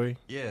territory.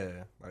 Yeah,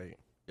 like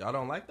y'all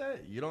don't like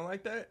that. You don't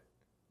like that.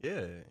 Yeah,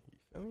 you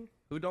feel me?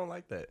 Who don't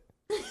like that?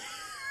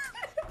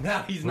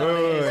 Now he's not.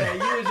 Wait.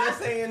 Saying, you was just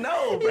saying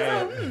no,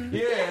 bro.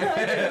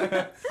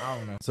 Yeah. I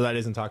don't know. So that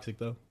isn't toxic,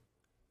 though.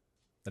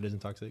 That isn't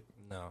toxic.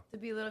 No. to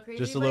be a little crazy.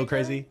 Just a about little each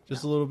crazy. other?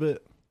 Just No. a little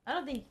bit. I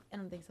don't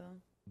think so.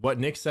 What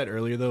Nick said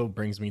earlier, though,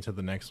 brings me to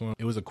the next one.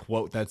 It was a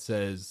quote that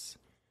says,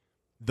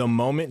 "The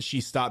moment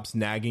she stops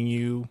nagging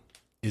you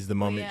is the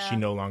moment yeah. she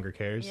no longer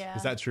cares." Yeah,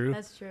 Is that true?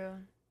 That's true.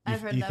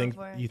 I've heard you that think,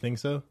 before. You think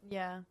so?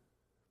 Yeah.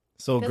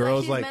 So Because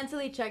girls she's like,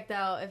 mentally checked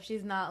out if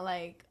she's not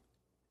like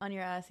on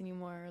your ass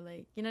anymore, or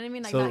like you know what I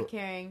mean, like So, not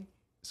caring.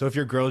 so if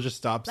your girl just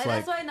stops, Like,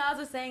 like, that's why Nas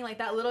was saying like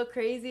that little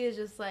crazy is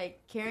just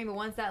like caring, but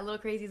once that little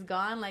crazy's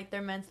gone, like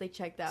they're mentally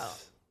checked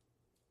out.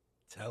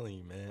 Telling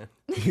you, man.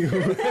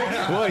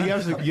 what you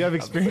have I'm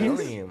experience?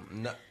 telling you.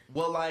 No,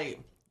 well, like,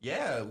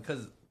 yeah,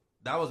 because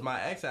that was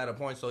my ex at a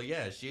point. So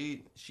yeah,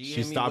 she hit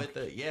me stopped-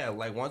 with the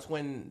like once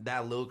when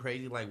that little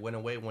crazy like went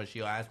away when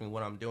she'll ask me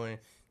what I'm doing.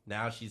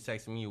 Now she's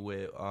texting me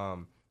with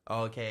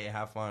okay,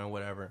 have fun or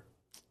whatever.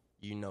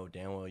 You know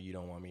damn well you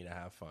don't want me to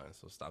have fun,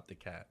 so stop the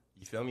cap.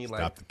 You feel me? Like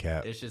Stop the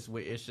cap. It's just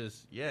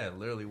yeah,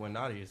 literally what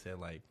Nadia said.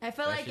 Like I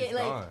feel that like shit's it,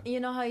 like gone. you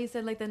know how you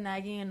said like the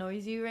nagging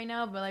annoys you right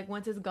now, but like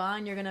once it's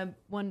gone, you're gonna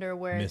wonder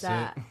where Miss it's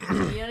at. You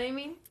know what I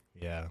mean?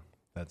 Yeah,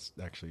 that's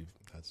true.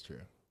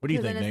 What do you Because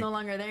think, then it's Nick? no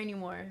longer there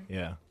anymore.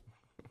 Yeah,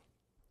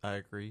 I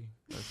agree.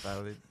 That's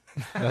valid.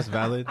 that's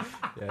valid.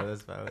 Yeah,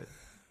 that's valid.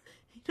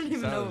 You don't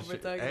even know what Sounds we're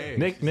shit- talking. hey,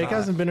 Nick nah.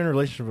 hasn't been in a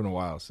relationship in a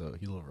while, so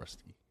he's a little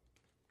rusty.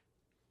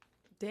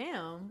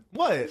 Damn.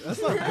 What?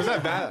 That's not. Was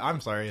that bad?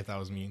 I'm sorry if that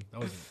was mean.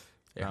 That wasn't.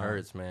 It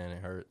hurts, man.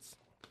 It hurts.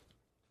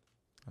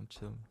 I'm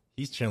chilling.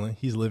 He's chilling.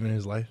 He's living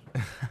his life.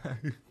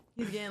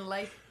 He's getting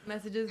like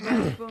messages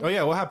by people. Oh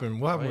yeah, what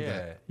happened? What Oh, happened with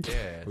that? yeah,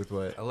 yeah. With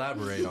what?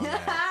 Elaborate on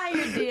that.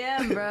 Your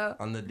DM, bro.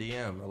 On the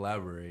DM,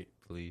 elaborate,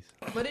 please.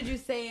 What did you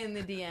say in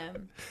the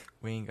DM?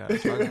 We ain't got to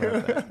talk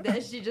about that.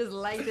 That she just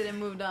liked it and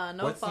moved on.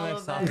 No What's the follow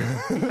next back.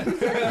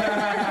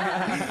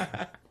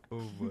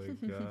 Oh my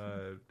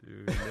god,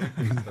 dude.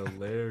 That's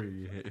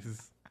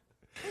hilarious.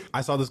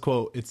 I saw this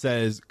quote. It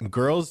says,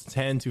 "Girls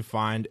tend to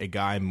find a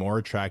guy more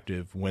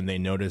attractive when they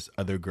notice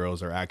other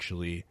girls are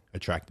actually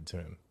attracted to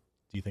him."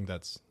 Do you think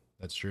that's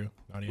true,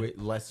 Nadia? Wait,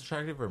 less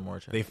attractive or more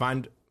attractive? They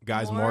find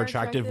guys More more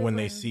attractive when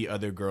they attractive see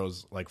other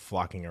girls like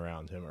flocking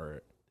around him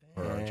or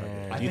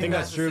attractive. I Do you think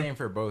that's the true? same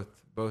for both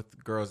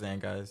both girls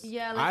and guys.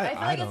 Yeah, like I feel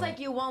like it's don't. like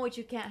you want what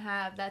you can't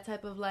have. That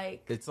type of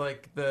like.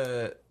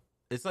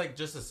 It's like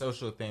just a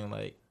social thing.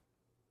 Like,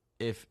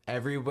 if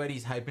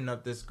everybody's hyping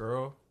up this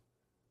girl,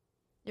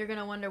 You're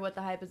gonna wonder what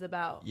the hype is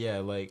about. yeah,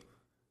 like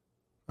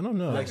I don't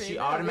know. Like she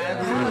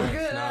automatically. Yeah.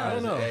 Good. I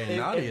don't know. Hey,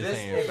 Nadia's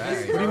saying it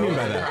back. What do you mean by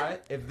girl is a that? prize-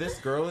 If this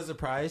girl is a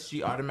prize,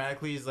 she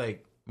automatically is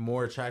like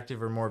more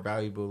attractive or more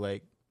valuable.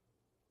 Like,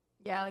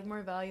 Yeah, like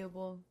more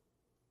valuable.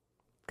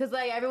 Cause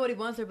like everybody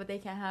wants her, but they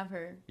can't have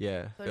her.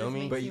 yeah. So it Feel just me?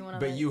 makes But you wanna,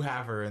 but like- you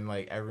have her, and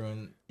like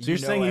everyone. So you're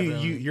know saying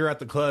everyone- you're at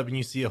the club and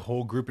you see a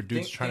whole group of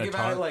dudes trying think to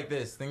about talk? it like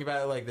this. Think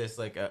about it like this.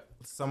 Like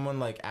someone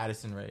like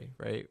Addison Rae,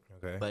 right?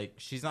 Okay. Like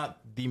she's not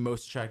the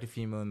most attractive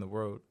female in the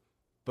world,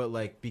 but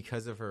like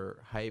because of her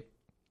hype,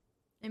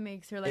 It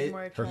makes her like It- more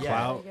her attractive.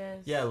 clout. I guess.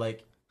 yeah,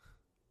 like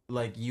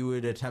you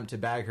would attempt to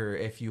bag her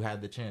if you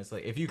had the chance.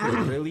 Like if you could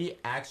really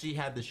actually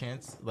had the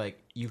chance,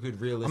 like you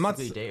could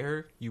realistically s- date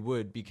her, you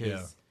would, because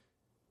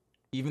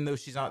Yeah. even though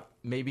she's not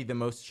maybe the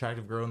most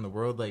attractive girl in the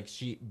world, like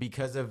she,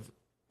 because of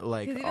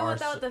like Because even our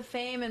without the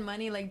fame and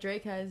money like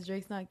Drake has,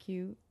 Drake's not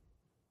cute.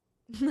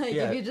 Like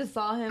Yeah. if you just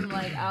saw him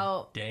like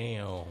out,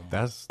 Damn.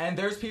 That's and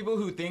there's people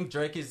who think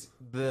Drake is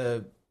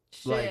the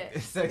shit, like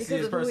because sexiest of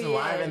who person he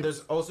alive, is. and there's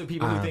also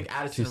people who think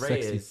Addison she's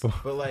Rae sexy. is,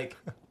 but like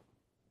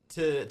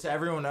to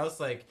everyone else,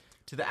 like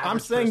to the average I'm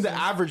saying the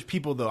person- average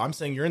people though. I'm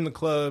saying you're in the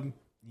club,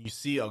 you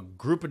see a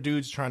group of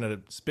dudes trying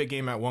to spit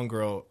game at one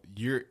girl.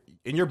 You're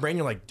in your brain,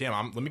 you're like,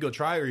 damn, let me go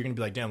try, or you're gonna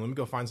be like, damn, let me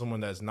go find someone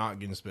that's not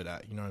getting spit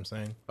at. You know what I'm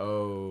saying?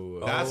 Oh,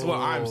 That's what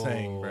I'm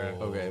saying, bro.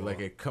 okay,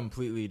 like a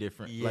completely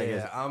different. Yeah, like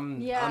it's-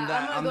 I'm Yeah, I'm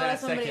that, I'm I'm gonna go that to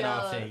somebody second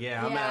else. option.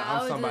 Yeah, Yeah, I I'm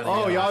would somebody just-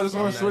 Oh, else. y'all just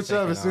want I'm to that switch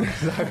up as soon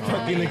second as I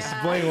fucking yeah.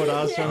 explain what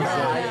I was trying to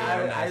Yeah. say.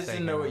 I I'm just that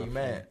didn't know what you second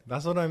meant.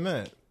 That's what I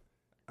meant.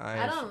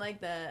 I don't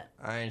like that.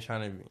 I ain't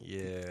trying to.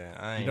 Yeah,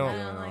 I ain't don't-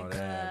 doing I don't all like that,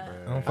 that. I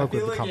bro. don't I fuck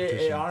with feel the like it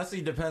competition.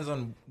 honestly depends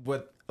on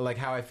what, like,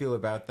 how I feel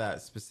about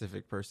that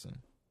specific person.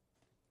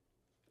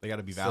 They got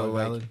to be So, valid.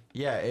 like, valid.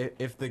 yeah,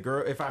 if the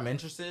girl, if I'm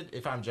interested,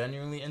 if I'm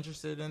genuinely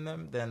interested in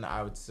them, then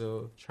I would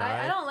still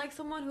try. I don't like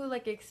someone who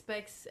like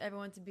expects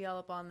everyone to be all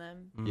up on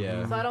them.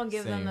 Yeah. So I don't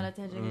give them Same. that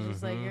attention. It's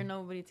just like Mhm. you're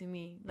nobody to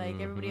me.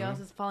 Like everybody else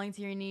is falling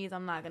to your knees.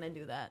 I'm not gonna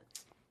do that.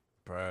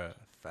 Bruh,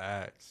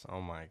 facts.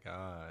 Oh my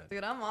god.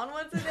 Dude, I'm on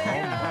one Oh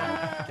today.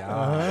 my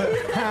god.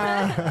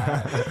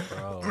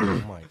 Bro,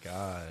 oh my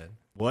god.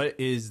 What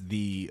is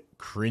the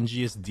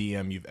cringiest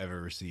DM you've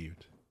ever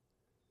received?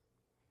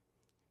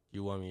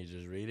 You want me to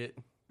just read it?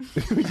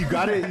 You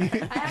got it.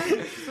 I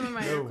have some of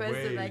my No requests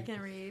that I way. can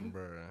read.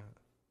 Bruh.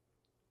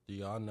 Do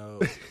y'all know?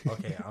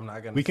 Okay, I'm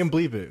not gonna. We can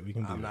bleep it. We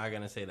can bleep I'm it. not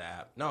gonna say the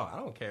app. No, I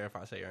don't care if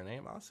I say her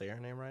name. I'll say her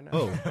name right now.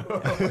 Oh,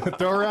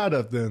 throw her out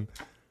up then.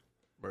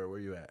 Bro, where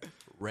you at?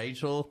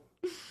 Rachel.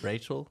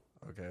 Rachel.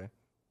 Okay.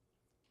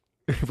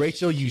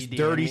 Rachel, you She DM'd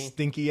dirty, me.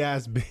 stinky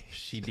ass bitch.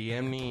 She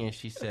DM'd me and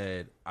she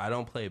said, "I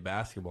don't play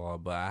basketball,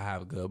 but I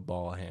have good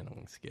ball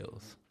handling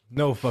skills."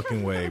 No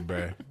fucking way,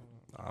 bruh.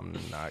 I'm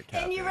not And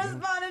capping. you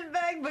responded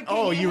back, but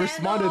Oh, can you handle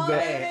responded all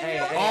back. that in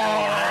your-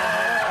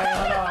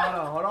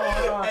 Hold on.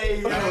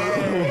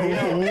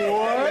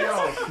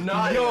 What?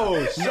 Nadia,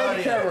 Yo, show the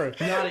Nadia, camera.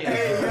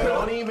 Nadia,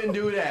 don't even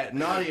do that.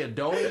 Nadia,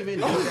 don't even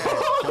do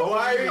that. Don't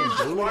Why are even you,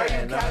 do why are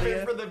that, you capping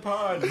Nadia. for the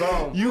pod,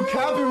 Bro, You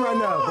capping right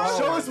now. Bro,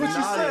 Show us what you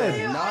Nadia.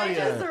 said. I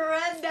just Nadia.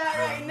 read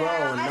that right Bro, now.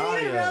 I didn't even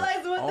Nadia.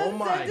 realize what Oh the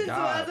my sentence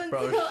God, was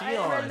bro, until she I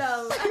on read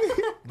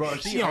the bro,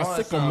 She on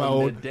sicko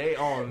mode. today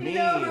on me.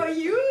 No, bro,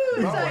 you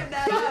typed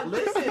that up.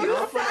 Listen, You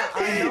I'm sat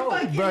I there know.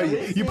 fucking Bro,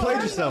 you played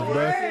word yourself, for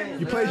bro. word.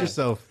 You played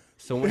yourself.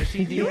 So when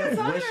she You were DM,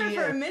 talking when to her she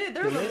for a minute.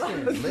 There was a lot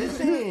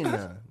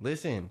of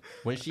listen.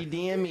 When she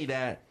DM me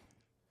that,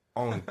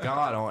 on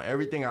God, on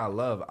everything I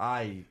love,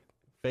 I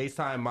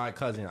FaceTime my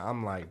cousin.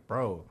 I'm like,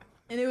 bro,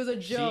 And it was a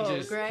joke, she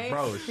just, right?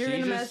 bro, You're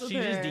gonna mess she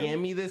with just her. DM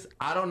me this.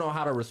 I don't know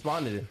how to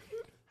respond to it.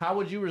 How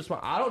would you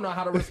respond? I don't know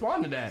how to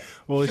respond to that.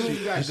 Well, is Soon she, as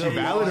you got is she good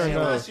valid or ball I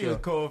no? thought she was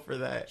cool for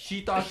that.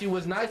 She thought she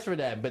was nice for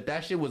that, but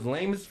that shit was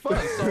lame as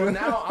fuck. So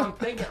now I'm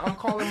thinking, I'm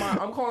calling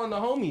the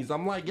homies.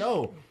 I'm like,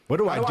 yo, What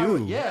do I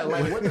do? Yeah,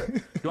 like what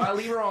do I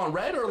leave her on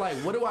red or like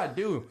what do I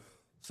do?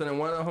 So then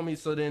one of the homies.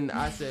 So then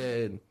I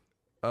said,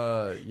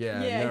 yeah.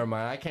 Never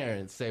mind. I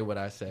can't say what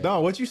I said.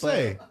 No, what'd you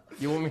say?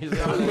 You want me to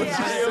say what I Yeah.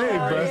 said? say,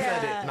 bro?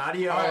 Yeah.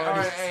 Nadia All right,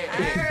 already hey, I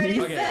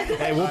already okay. said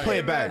Hey, we'll play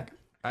it back.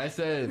 I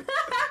said,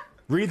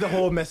 Read the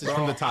whole message bro,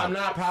 from the top. I'm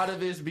not proud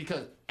of this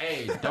because,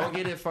 hey, don't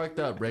get it fucked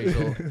up,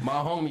 Rachel. My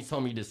homies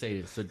told me to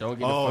say this, so don't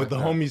get it Oh, fucked the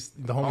up. homies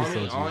On,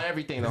 told on you.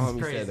 everything, the This is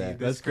homies crazy. said that.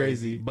 That's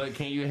crazy. But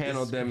can you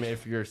handle them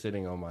if you're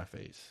sitting on my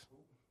face?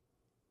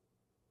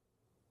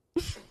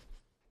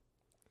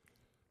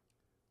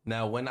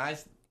 Now, when I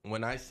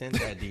sent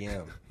that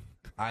DM,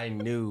 I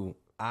knew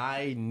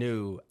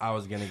I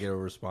was gonna get a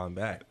response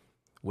back,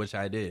 which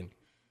I did.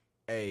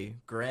 Hey,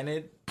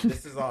 granted,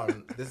 this is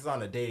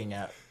on a dating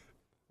app.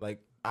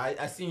 Like,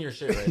 I seen your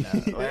shit right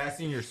now. Like, I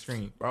seen your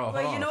screen. Bro,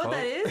 Wait, hold you on, know what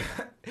that folks.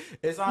 is?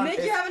 It's on. Nick,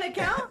 you it's- have an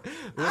account?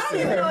 I Listen. don't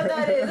even know what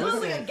that is. It looks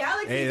like a Listen.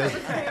 galaxy Hey, type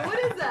of screen. What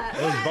is that?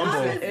 It's What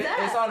Bumble. is that?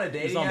 It's on a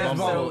dating on app.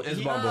 Bumble. So It's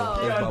he- Bumble.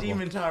 He It's on Bumble.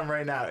 demon time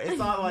right now. It's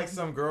not like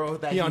some girl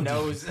that He he on-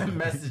 knows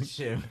messaged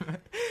him.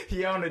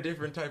 He on a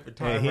different type of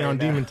time. Hey, he right on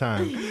now. demon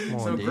time. Come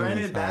So on, demon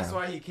granted, that's time.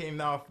 why he came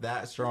off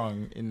that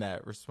strong in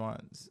that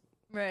response.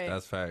 Right.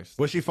 That's facts.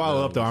 What'd she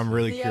follow up though? I'm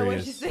really Yeah,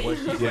 what'd she curious.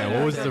 say? Yeah,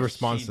 what was the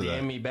response she to that?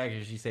 DM'd me back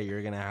and she said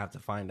you're gonna have to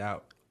find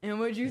out. And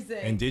what'd you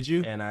say? And did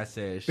you? And I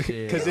said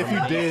shit. 'Cause if you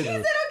I'm did- She said,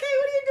 okay,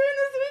 what are you doing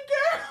this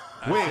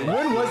weekend? Wait,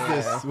 when was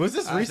this? Was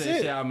this I said,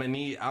 recent? shit, I'm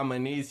gonna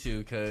need to,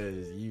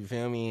 because you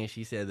feel me. And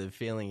she said the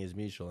feeling is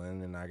mutual,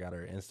 and then I got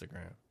her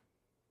Instagram.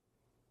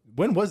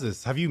 When was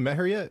this? Have you met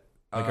her yet?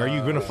 Like, are you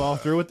gonna follow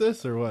through with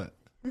this or what?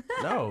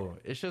 No,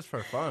 it's just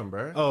for fun,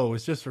 bro. Oh,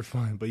 it's just for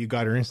fun, but you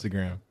got her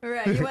Instagram.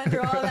 Right, you went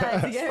through all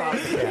that to get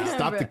her.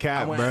 Stop the I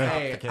cap, went, bro.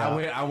 hey,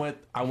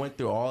 I went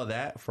through all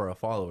that for a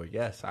follower.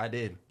 Yes, I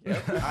did.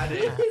 Yep, I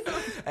did.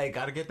 Hey,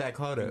 gotta get that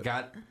quota.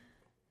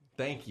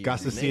 Thank you. Got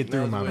to see Nick it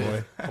through, knows my what-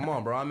 boy. Come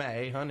on, bro. I'm at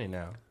 800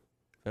 now.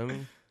 Feel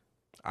me?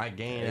 I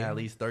gained at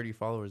least 30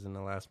 followers in the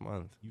last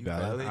month. You got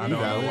it. valid. I You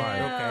don't got know it. why.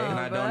 Yeah, And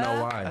I don't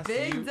know bruh. why.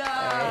 Big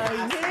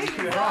dog.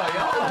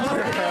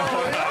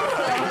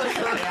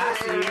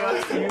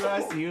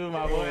 I see you,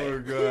 my boy. Oh,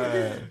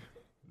 God.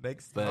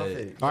 Next But-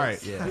 topic. All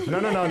right. Yeah. No,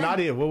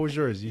 Nadia, what was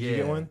yours? Did you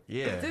get one?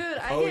 Yeah. Dude,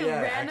 I Oh, get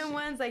yeah, random actually.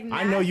 ones like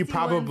I know you nasty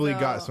probably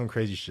ones, got though. some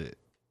crazy shit.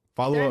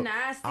 Follow They're up.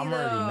 nasty I'm though.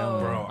 already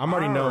knowing. Bro, I'm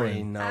already I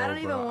knowing. I don't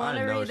even bro. want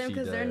to I know read them she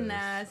because they're does.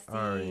 nasty. I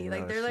already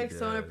Like know they're she like so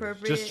does.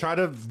 inappropriate. Just try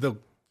to the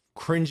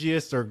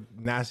cringiest or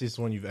nastiest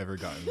one you've ever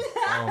gotten.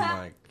 Oh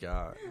my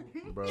god,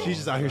 bro. She's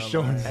just out here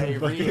showing. Hey,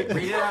 read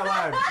it out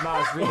loud.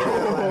 Nas, read it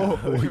out loud.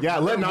 Oh, yeah,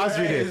 let Nas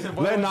read it.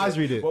 What Let was Nas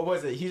read it. What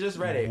was it? He just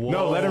read it.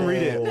 No, let him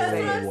read it. That's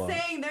Say what it.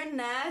 I'm saying. They're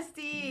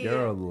nasty.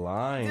 You're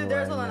lying. Dude,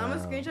 there's right one. I'm now.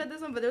 gonna screenshot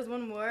this one, but there's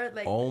one more.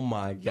 Like, Oh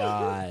my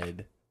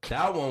god,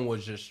 that one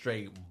was just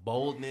straight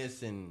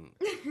boldness, and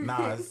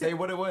Nah, say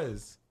what it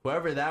was.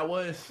 whoever that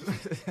was.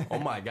 Oh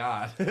my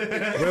god. Wait.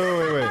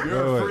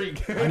 You're a wait.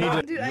 freak. I need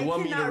to- Dude, I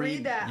cannot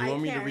read that. You I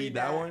want me to can't read read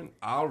that that. one?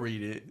 I'll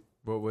read it,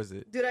 What was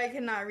it? dude, I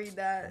cannot read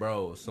that.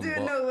 bro. Some Dude,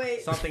 no,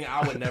 wait. Something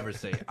I would never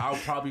say. I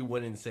probably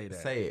wouldn't say that.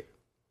 Say it.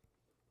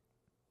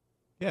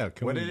 Yeah,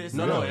 can What we- did it say?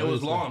 No, what it was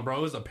did say? long, bro.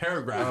 It was a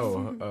paragraph.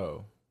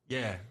 Oh.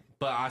 Yeah,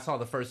 but I saw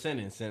the first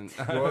sentence, and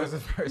What was the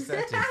first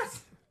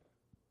sentence?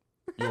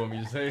 you want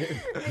me to say it?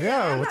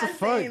 Yeah, I'm what the not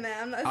fuck? saying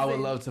that. I'm not I would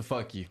saying love to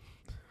fuck you.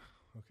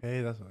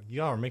 Okay, that's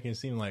y'all are making it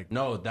seem like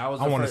No, that was.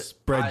 I the want to first-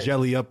 spread I-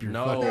 jelly up your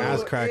No. fucking No,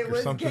 ass crack it or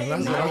was something. gay.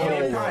 That's No, what I I'm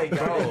didn't probably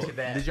got bro, into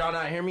that. did y'all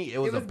not hear me? It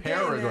was, was a getting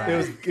paragraph. there.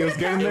 It was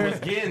getting It there. was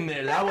getting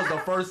there. That was the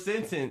first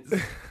sentence.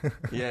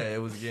 Yeah,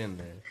 it was getting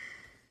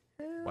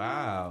there.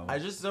 Wow. I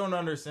just don't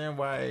understand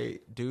why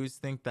dudes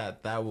think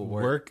that will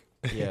work.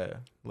 Work, Yeah,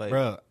 like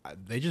bro.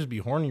 They just be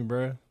horny,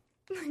 bro.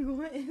 Like,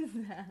 what is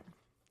that?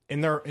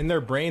 In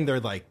their brain, they're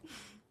like,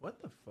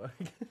 What the fuck?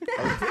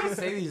 please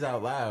say these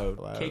out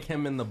loud. Kick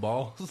him in the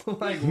balls?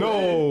 Like what?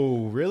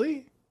 no,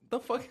 really, The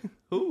fuck?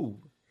 Who?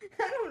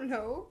 I don't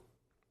know.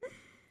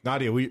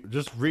 Nadia. We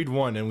just read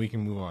one and we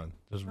can move on.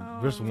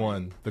 Just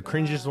one, the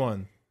cringiest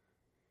one.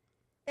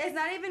 It's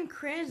not even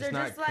cringe. They're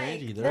not just like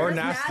cringy, they're Or just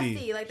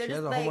nasty. Like they're She just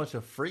has a like whole bunch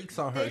of freaks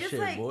on her they just, shit,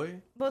 like-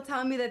 boy. will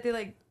tell me that they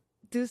like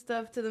do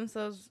stuff to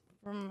themselves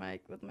from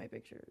like with my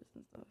pictures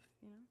and stuff.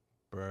 You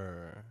know.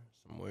 Bruh,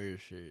 some weird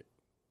shit.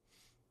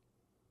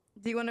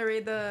 Do you want to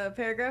read the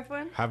paragraph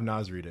one? Have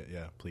Nas read it,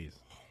 yeah, please.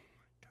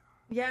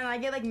 Yeah, and I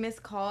get like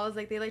missed calls.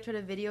 Like they like try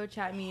to video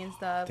chat me and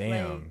stuff.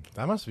 Damn, Like,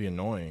 that must be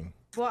annoying.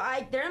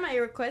 well, they're my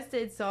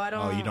requested, so I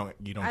don't. Oh, you don't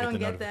I don't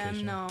get the get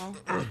them. notification.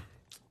 No.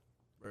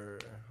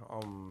 Bruh,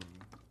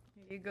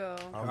 Here you go.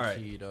 I'm Alright.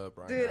 keyed up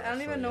right Dude, now, I don't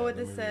so even know yeah, what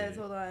let this me read says. it.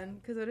 Hold on,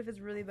 because what if it's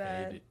really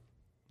bad? Faded.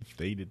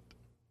 Faded.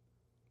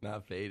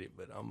 Not faded,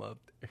 but I'm up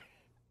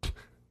there.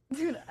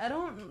 Dude, I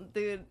don't.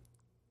 Dude,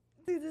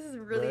 this is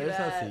really Bruh, it's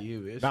up bad. to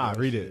you. It's Nah, your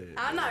read it. shit,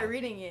 I'm bro. not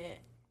reading it.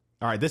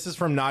 All right, this is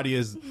from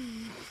Nadia's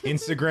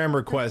Instagram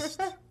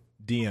request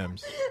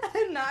DMs.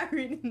 I'm not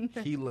reading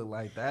that. He looked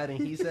like that, and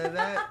he said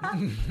that.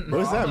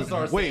 What is I'ma that?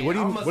 start Wait, saying- what do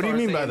you I'ma what do you start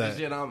mean by saying that?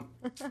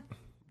 this shit,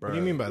 What do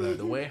you mean by that?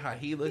 The way how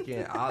he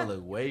looking, I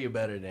look way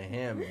better than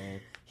him, man.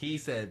 He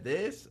said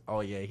this. Oh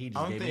yeah, he I just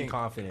don't gave me think.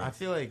 confidence. I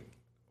feel like.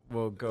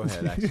 Well, go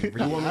ahead. Actually,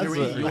 read You want me to That's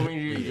read? a- You want me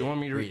to read? You want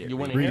me to read? You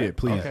want to Read hear it,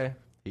 please. Okay.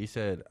 He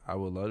said, "I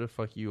would love to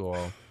fuck you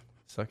all,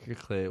 suck your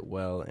clit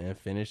well, and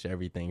finish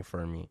everything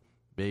for me,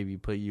 baby.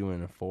 Put you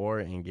in a 4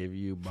 and give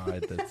you by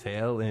the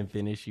tail and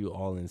finish you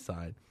all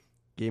inside.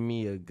 Give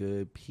me a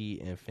good pee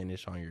and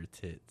finish on your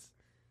tits."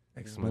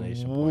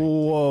 Exclamation point.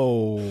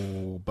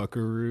 Whoa,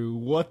 Buckaroo!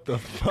 What the I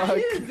fuck?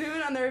 just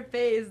zooming on their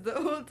face the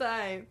whole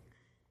time.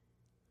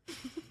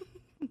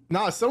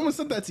 Nah, someone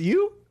sent that to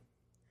you.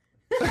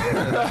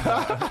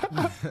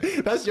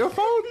 That's your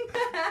phone?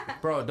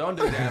 Bro, don't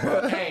do that,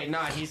 bro. Hey,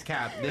 nah, he's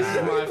capped. This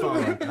is my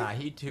phone. Nah,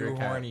 he too You're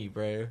cat. horny,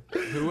 bro.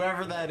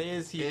 Whoever that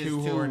is, he It's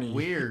too too horny.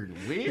 weird.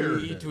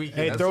 He tweaking.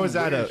 Hey, That's throw some his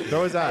ad weird up. shit.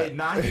 Throw his Hey, ad.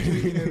 nah, he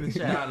tweaking in the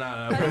chat. Nah,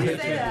 How do bro. you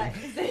say that?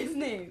 Say his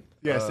name.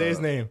 Yeah, say his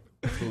name.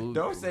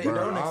 Don't say- Bro,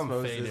 don't I'm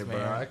expose faded, this bro.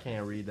 man. I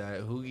can't read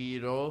that.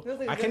 Huguito. Feels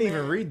like a I good can't even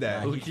man. read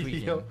that. Nah, he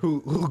tweaking.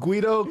 Who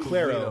Guido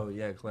Claro. Guido,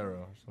 yeah, Claro.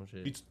 Or some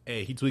shit.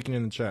 Hey, he tweaking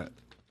in the chat.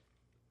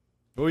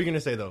 What were you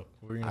gonna say though?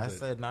 What were you gonna I say?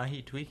 said, nah,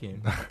 he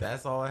tweaking.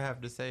 That's all I have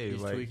to say.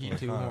 He's Like, tweaking, he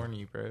too huh?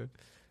 horny, bro.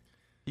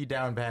 He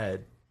down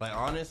bad. Like,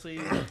 honestly.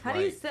 How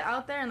do you sit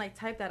out there and like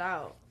type that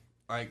out?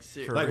 Like,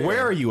 For Like, real.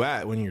 where are you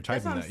at when you're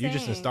That's typing what that? I'm You're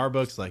just in saying.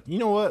 Starbucks, like, you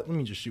know what? Let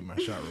me just shoot my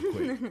shot real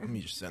quick. Let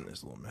me just send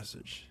this little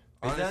message.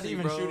 Is that honestly,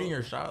 even bro, shooting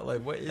your shot?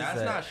 Like, what is That's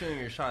that? not shooting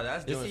your shot.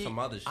 That's Is doing he- some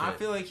other shit. I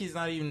feel like he's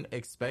not even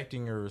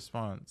expecting a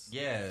response.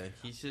 Yeah,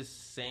 he's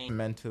just saying.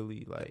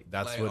 Mentally, like,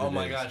 That's Like, what it oh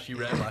my is. god, she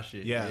read my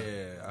shit. Yeah.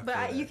 I But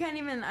feel you that. can't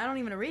even. I don't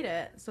even read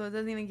it, so it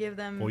doesn't even give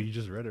them. Well, you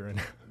just read it right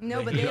now. no,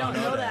 But but you they don't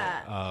don't know know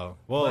that. that.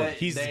 Well, But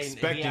he's he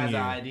expecting has you.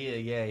 an idea.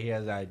 Yeah, he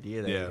has an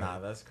idea. That Yeah. nah,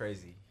 that's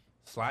crazy.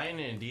 Sliding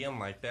in DM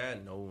like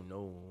that, no.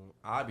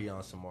 I'll be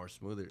on some more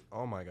smoother.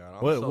 Oh my god,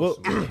 I'm What? so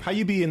What? smooth, How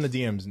you be in the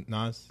DMs,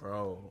 Nas?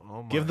 bro.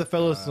 Oh my Give the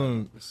fellas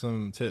God.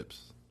 some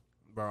tips.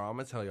 Bro, I'm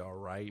gonna tell y'all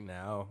right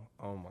now.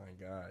 Oh my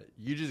god,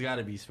 you just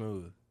gotta be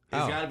smooth. How?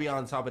 It's gotta be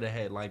on top of the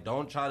head. Like,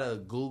 don't try to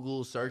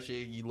Google search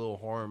it, you little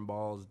horn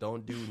balls.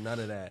 Don't do none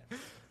of that.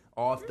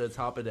 Off the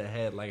top of the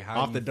head, like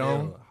how Off you the feel,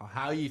 dome?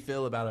 how you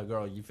feel about a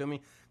girl. You feel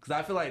me? Because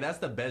I feel like that's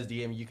the best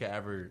DM you could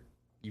ever.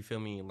 You feel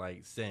me?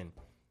 Like send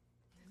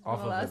off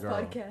the of last the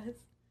girl. podcast.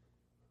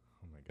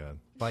 Oh my god.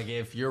 Like,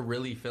 if you're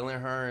really feeling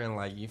her and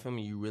like you feel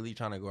me, you really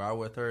trying to go out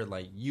with her.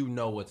 Like, you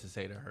know what to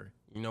say to her.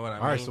 You know what I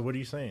mean? All right. So what are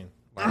you saying?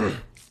 Like,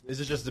 Is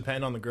it just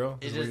depend on the girl?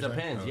 it Is what just you're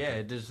saying? depends. Oh, Yeah, okay.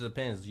 it just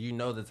depends. You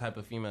know the type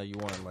of female you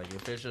want. Like,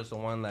 if it's just the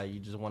one that you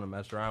just want to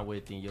mess around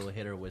with, then you'll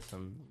hit her with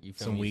some. You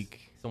feel Some me?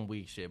 weak. Some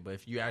weak shit. But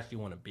if you actually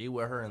want to be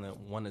with her and then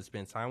want to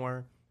spend time with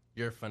her,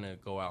 you're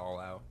finna go out all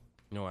out.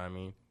 You know what I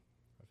mean?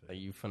 Like,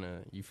 you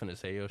finna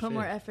say your Put shit.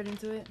 more effort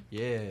into it.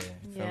 Yeah. You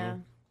feel Yeah.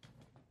 me?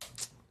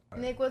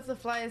 Nick, what's the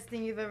flyest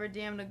thing you've ever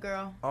DM'd a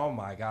girl? Oh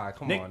my god!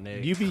 Come Nick, on,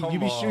 Nick. you be Come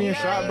shooting on. your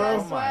shot, bro? Oh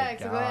my Swag,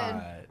 so go ahead.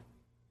 god!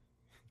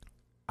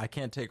 I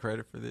can't take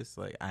credit for this.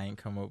 Like, I ain't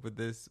come up with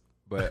this.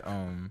 But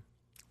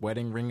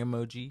wedding ring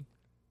emoji.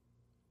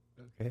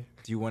 Okay.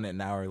 Do you want it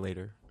now or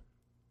later?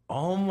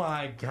 Oh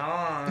my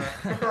god!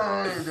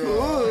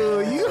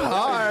 Ooh, you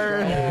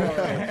hard.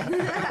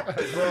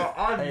 Bro,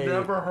 I've Hey,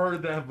 never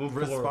heard that before.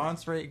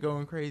 Response rate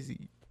going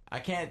crazy. I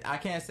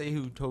can't say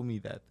who told me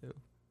that though.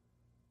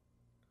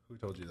 Who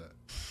told you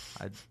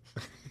that?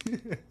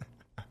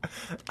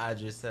 I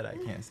just said I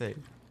can't say.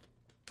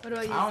 What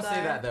about you? I don't say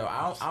Star? that though.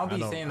 I don't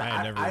be saying that. I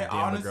ain't never I DM'd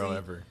honestly, a girl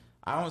ever.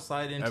 I don't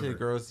slide into Ever.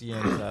 girls'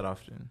 DMs that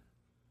often.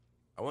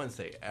 I wouldn't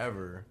say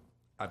ever.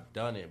 I've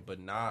done it, but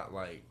not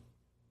like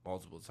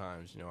multiple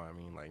times. You know what I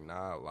mean? Like,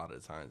 not a lot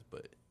of times,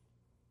 but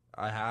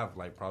I have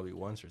like probably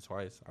once or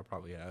twice. I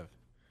probably have.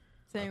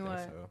 Saying I what?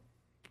 think so.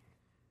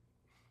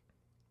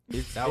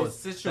 It's That was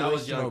situational that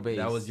was young. based.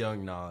 That was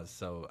young Nas,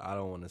 so I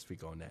don't want to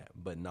speak on that.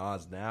 But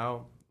Nas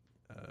now,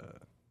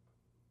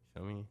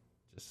 feel me?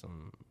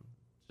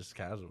 Just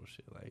casual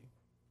shit, like,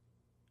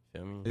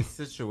 feel me? It's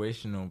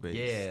situational based.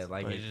 Yeah,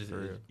 like it just for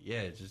real.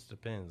 it just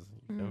depends.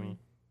 You feel me?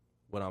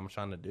 What I'm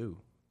trying to do.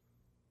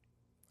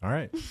 All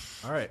right.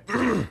 All right.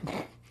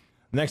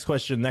 Next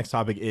question, next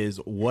topic is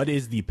what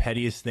is the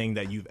pettiest thing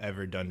that you've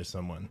ever done to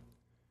someone?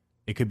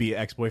 It could be an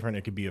ex-boyfriend,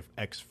 it could be an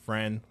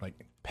ex-friend, like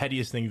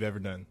pettiest thing you've ever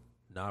done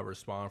Not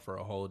respond for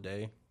a whole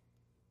day.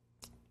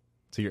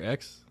 to your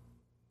ex?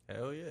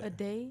 Hell yeah. A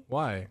day?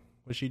 Why?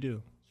 What'd she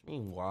do? What you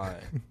mean why?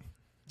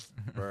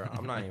 Bro,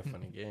 I'm not even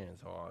finna get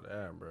into all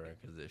that, bro.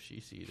 Because if she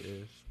see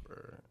this, bro,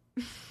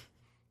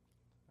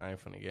 I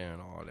ain't finna get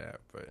into all that.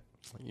 But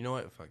you know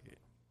what? Fuck it.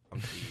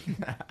 I'm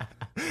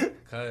cheating.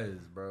 Cause,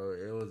 bro,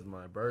 it was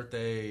my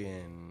birthday,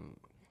 and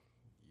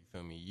you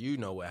feel me? You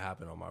know what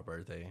happened on my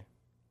birthday?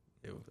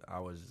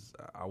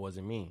 I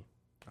wasn't me.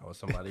 I was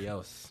somebody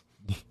else.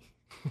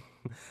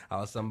 I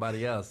was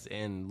somebody else,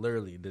 and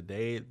literally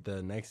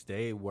the next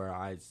day where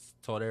I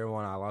told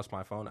everyone I lost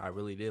my phone, I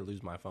really did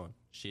lose my phone.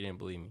 She didn't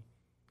believe me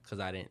because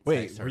I didn't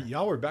Wait, text her.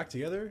 y'all were back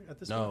together at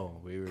this point?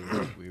 No, we were,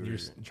 You're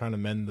trying to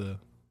mend the...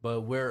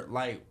 but we're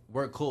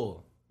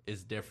cool.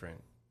 It's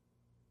different.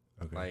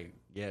 Okay. Like,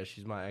 yeah,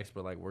 she's my ex,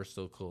 but like we're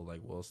still cool.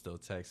 Like, we'll still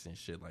text and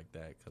shit like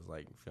that. Cause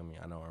like, feel me?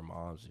 I know her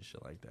moms and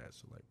shit like that.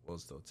 So like, we'll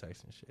still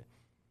text and shit.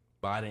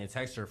 But I didn't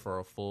text her for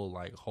a full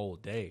like whole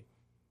day,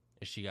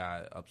 and she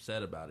got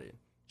upset about it.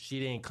 She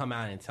didn't come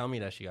out and tell me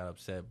that she got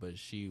upset, but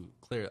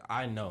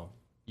I know.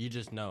 You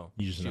just know.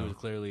 You just she know. was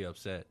clearly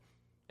upset.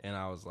 And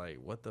I was like,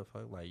 what the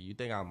fuck? Like, you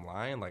think I'm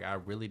lying? Like, I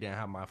really didn't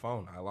have my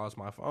phone. I lost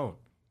my phone.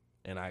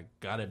 And I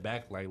got it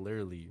back, like,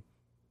 literally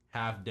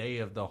half day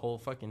of the whole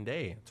fucking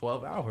day.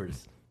 12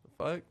 hours. The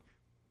fuck?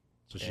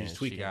 So she's And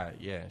tweaking.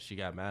 She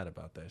got mad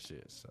about that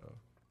shit. So,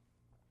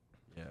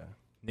 yeah.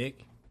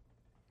 Nick,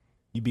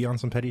 you be on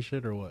some petty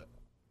shit or what?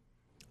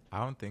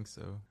 I don't think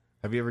so.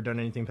 Have you ever done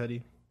anything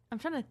petty? I'm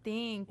trying to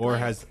think. Or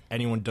like- has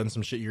anyone done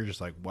some shit you're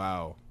just like,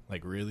 wow,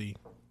 like really?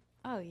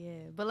 Oh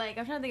yeah, but like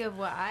I'm trying to think of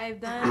what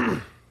I've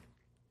done.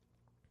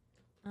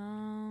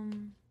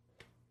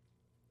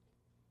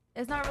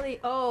 It's not really.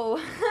 Oh,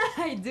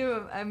 I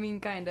do. I mean,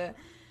 kinda.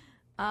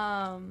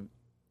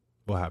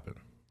 What happened?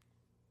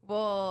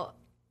 Well,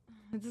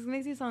 it just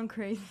makes me sound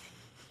crazy.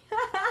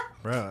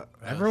 Bro,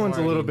 everyone's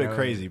a little bit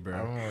crazy, bro.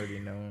 I'm already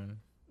knowing.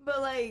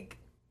 But like,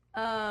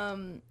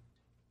 the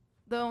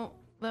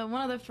one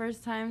of the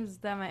first times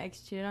that my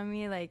ex cheated on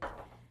me, like,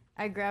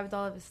 I grabbed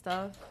all of his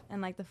stuff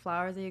and like the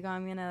flowers that he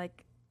got me, and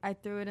I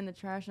threw it in the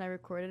trash and I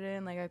recorded it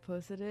and like I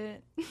posted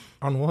it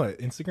On what?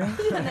 Instagram?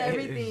 and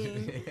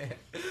everything.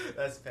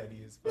 That's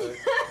petty as fuck.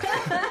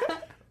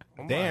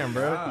 Damn,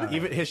 bro. God.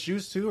 Even his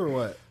shoes too, or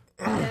what?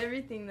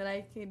 Everything that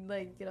I could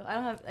like, you know, I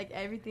don't have like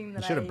everything You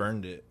that should have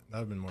burned it. That would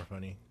have been more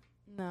funny.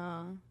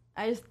 No,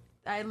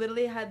 I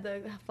literally had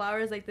the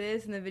flowers like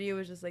this, and the video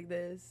was just like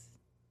this,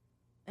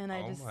 and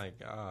I Oh just my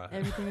god.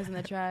 everything was in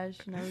the trash,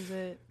 and that was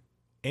it.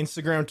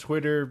 Instagram,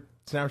 Twitter,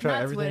 Snapchat,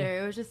 Not everything. Twitter,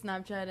 it was just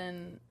Snapchat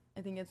and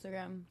I think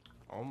Instagram.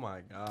 Oh my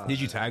god. Did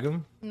you tag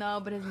him?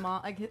 No, but his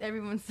mom, like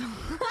everyone saw.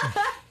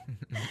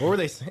 What were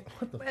they saying?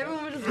 What the fuck?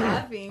 Everyone was just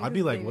laughing. I'd be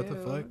 'cause like, they what the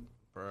knew. fuck?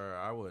 Bro,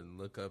 I would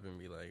look up and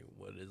be like,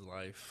 what is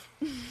life?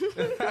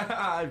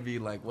 I'd be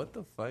like, what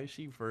the fuck?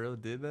 She for real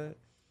did that?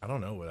 I don't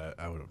know what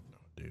I would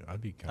do.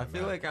 I'd be kind I of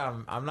feel like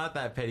I'm not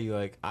that petty.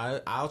 Like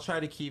I'll try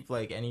to keep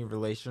like any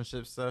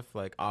relationship stuff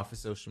like off of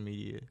social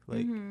media.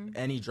 Like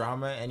any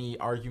drama, any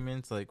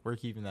arguments, like we're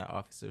keeping that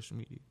off of social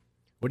media.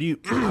 What do you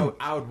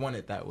I would want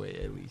it that way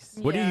at least.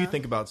 What do you Yeah.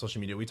 think about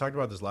social media? We talked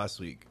about this last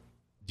week.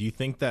 Do you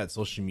think that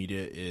social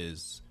media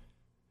is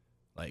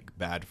like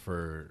bad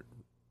for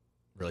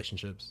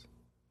relationships?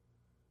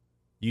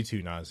 You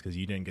too, Nas, because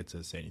you didn't get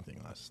to say anything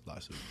last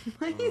week.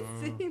 Why are you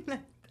saying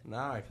that?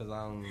 Nah, because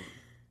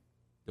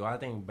do I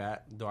think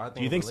Do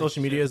you think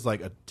social media is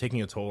like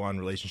taking a toll on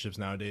relationships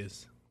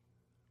nowadays?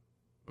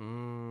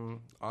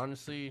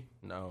 Honestly,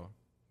 no.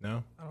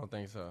 No? I don't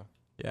think so.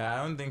 Yeah,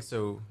 I don't think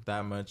so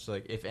that much.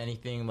 Like if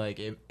anything, like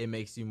it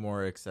makes you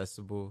more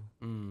accessible.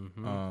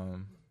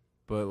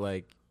 But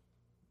like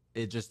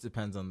it just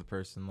depends on the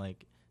person.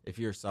 Like if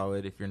you're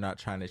solid, if you're not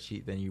trying to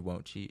cheat, then you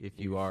won't cheat. If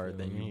you are, feel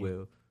then you me?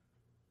 will.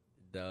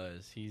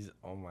 Does he's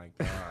oh my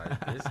god,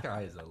 this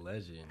guy is a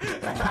legend. Oh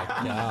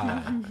my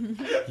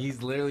god,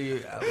 he's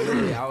literally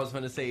I was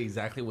gonna say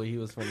exactly what he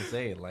was gonna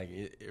say. Like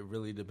it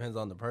really depends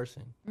on the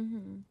person.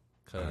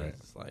 Cause Alright.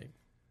 it's like,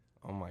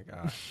 oh my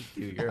god,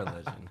 dude, you're a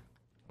legend.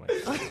 Oh my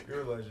god.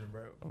 You're a legend,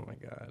 bro. Oh my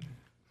god.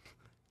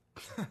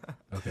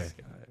 Okay. This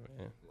guy,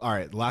 man. All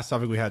right. The last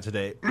topic we had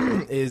today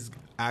is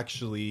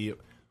actually,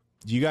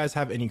 do you guys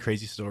have any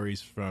crazy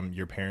stories from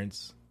your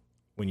parents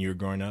when you were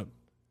growing up?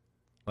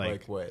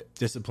 Like what?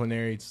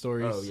 Disciplinary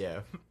stories? Oh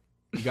yeah,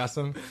 You got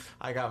some?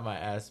 I got my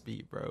ass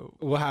beat, bro.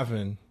 What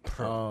happened?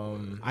 I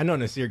I know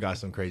Nasir got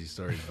some crazy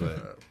stories,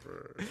 but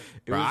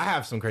bro, I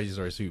have some crazy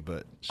stories too,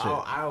 but shit.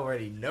 I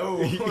already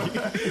know. I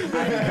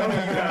know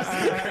you have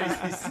some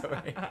crazy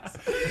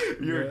stories.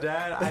 Your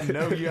dad, I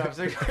know you have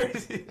some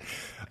crazy.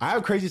 I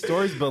have crazy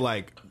stories, but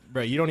like,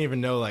 bro, you don't even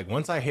know. Like,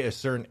 once I hit a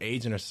certain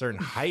age and a certain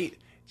height,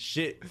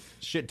 shit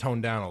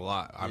toned down a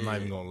lot. I'm not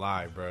even gonna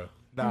lie, bro.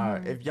 Nah,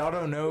 if y'all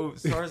don't know,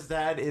 Sar's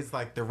dad is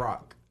like The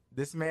Rock.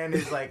 This man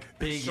is like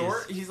Big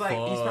short. as He's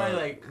probably fuck.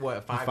 like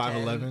what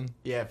 5'11"?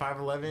 Yeah,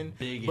 5'11".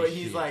 Big but as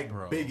he's shit, like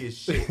bro. big as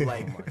shit,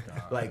 like Oh my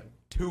God. like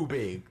too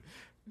big.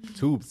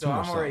 Too So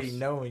much I'm already sauce.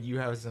 knowing you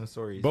have some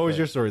stories. What was but-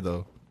 your story though?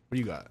 What do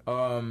you got?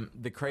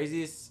 The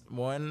craziest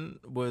one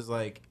was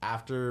like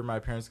after my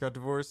parents got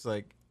divorced,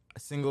 like a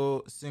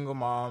single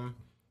mom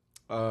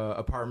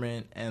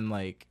apartment, and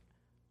like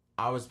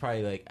I was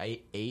probably like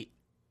eight,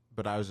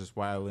 but I was just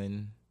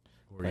wilding,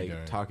 What were you like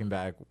doing? talking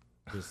back,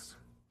 just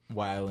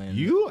wilding.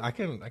 You? I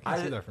can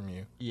I- see that from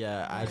you.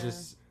 Yeah, I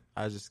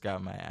Yeah. just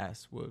got my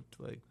ass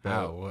whooped, like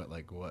How? belt, What?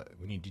 Like what?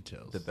 We need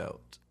details. the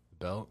belt.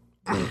 Belt?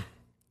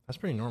 That's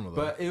pretty normal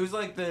though. But it was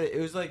like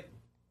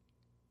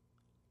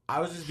I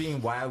was just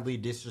being wildly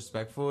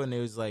disrespectful, and it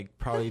was like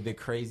probably the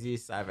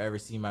craziest I've ever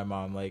seen my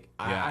mom. Like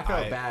Yeah, I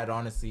felt bad,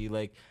 honestly.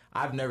 Like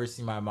I've never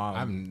seen my mom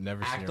I've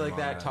never seen act your like mom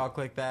that, act. talk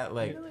like that.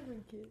 Like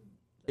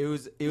it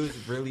was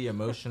really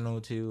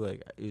emotional too.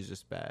 Like it was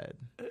just bad.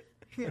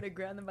 You gotta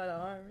grab them by the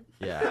arm.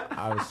 Yeah,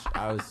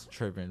 I was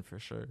tripping for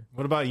sure.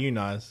 What about you,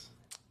 Nas?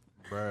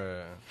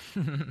 Bruh,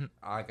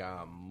 I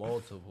got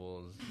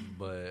multiples,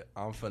 but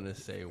I'm finna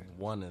say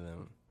one of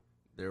them.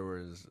 It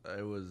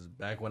was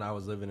back when I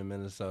was living in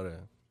Minnesota.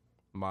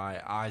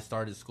 I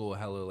started school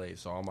hella late,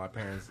 so all my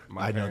parents,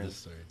 I know this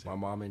story, too. my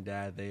mom and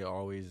dad, they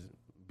always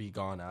be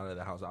gone out of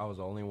the house. I was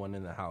the only one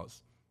in the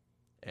house,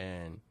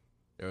 and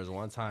there was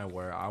one time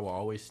where I will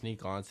always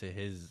sneak onto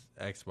his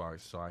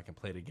Xbox so I can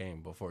play the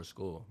game before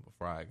school,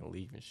 before I can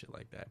leave and shit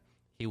like that.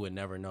 He would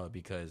never know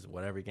because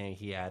whatever game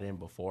he had in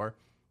before,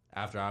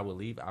 after I would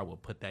leave, I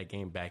would put that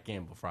game back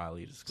in before I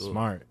leave to school.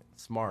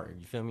 Smart.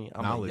 You feel me?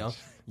 I'm Knowledge. a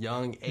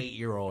young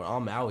 8-year-old.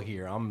 I'm out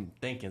here. I'm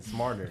thinking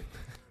smarter.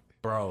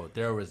 Bro,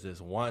 there was this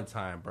one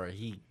time, bro.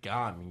 He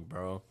got me,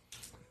 bro.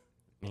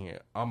 Yeah,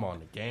 I'm on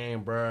the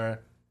game, bro.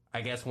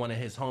 I guess one of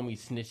his homies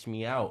snitched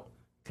me out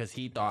because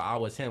he thought I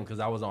was him because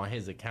I was on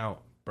his account,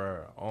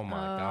 bro. Oh my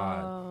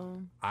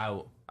god,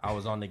 I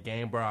was on the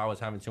game, bro. I was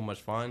having too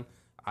much fun.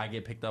 I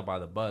get picked up by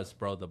the bus,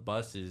 bro. The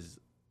bus is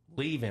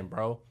leaving,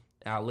 bro.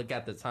 And I look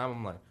at the time.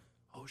 I'm like,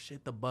 oh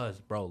shit, the bus,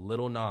 bro.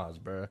 Lil Nas,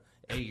 bro.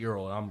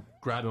 8-year-old. I'm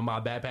grabbing my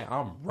backpack.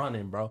 I'm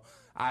running, bro.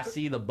 I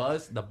see the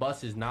bus. The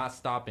bus is not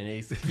stopping.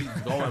 It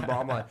keeps going, bro.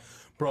 I'm like,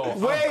 bro.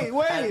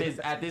 Wait.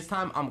 At this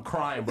time, I'm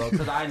crying, bro,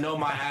 because I know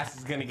my ass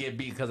is gonna get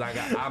beat because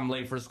I'm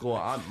late for school.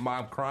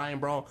 I'm crying,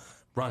 bro.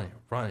 Running,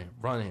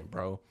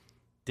 bro.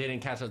 Didn't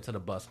catch up to the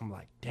bus. I'm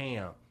like,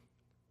 damn,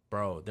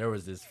 bro. There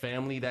was this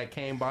family that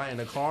came by in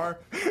the car.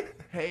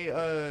 Hey,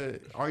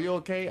 are you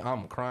okay?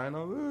 I'm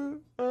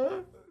crying.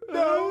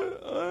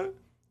 No.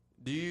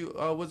 Do you?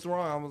 What's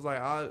wrong? I was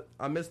like,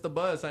 I missed the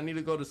bus. I need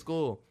to go to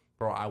school.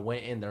 Bro, I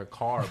went in their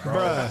car,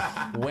 bro.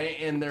 Went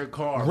in their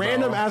car,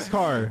 Random bro. ass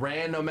car.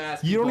 Random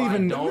ass. You don't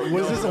even know.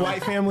 Was this a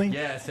white family?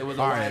 Yes, it was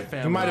a All white right.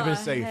 family. You might have been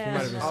safe. You hell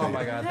might have been safe. Oh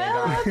my god!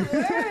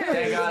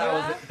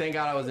 Thank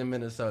God I was in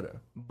Minnesota.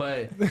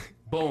 But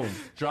boom,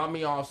 drop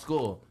me off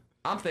school.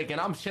 I'm thinking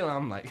I'm chilling.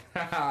 I'm like,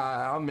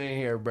 I'm in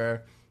here, bro.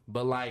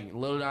 But like,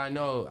 little did I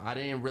know, I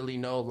didn't really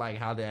know like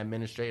how the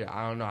administrator.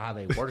 I don't know how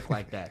they work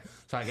like that.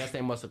 So I guess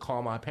they must have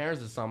called my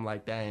parents or something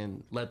like that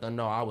and let them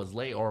know I was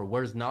late or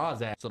where's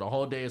Nas at. So the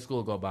whole day of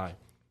school go by.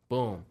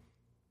 Boom.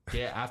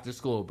 Get after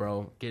school,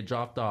 bro. Get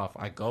dropped off.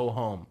 I go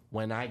home.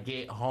 When I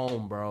get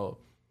home, bro,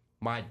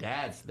 my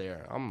dad's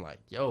there. I'm like,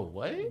 yo,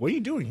 what? What are you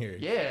doing here?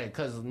 Yeah,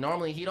 because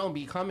normally he don't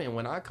be coming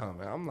when I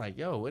come. And I'm like,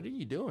 yo, what are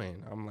you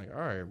doing? I'm like,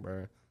 all right,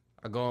 bro.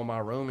 I go in my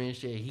room and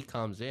shit. He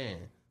comes in.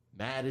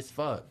 Mad as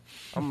fuck.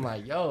 I'm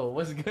like, yo,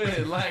 what's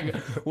good? Like,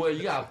 what,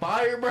 you got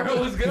fired, bro?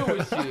 What's good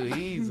with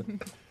you?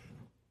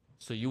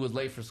 So you was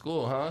late for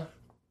school, huh?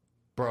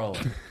 Bro,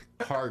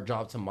 heart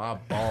dropped to my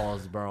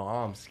balls, bro.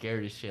 I'm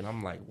scared as shit.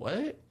 I'm like,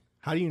 what?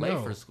 How do you Late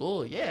know? for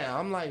school? Yeah,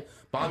 I'm like,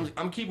 but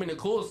I'm keeping it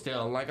cool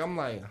still. Like, I'm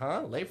like,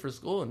 huh? Late for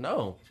school?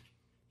 No.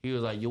 He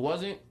was like, you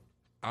wasn't?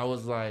 I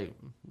was like,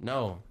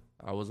 no.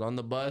 I was on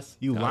the bus.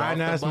 You got off lying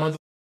the ass bus, mother.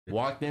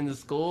 walked into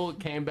school,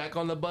 came back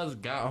on the bus,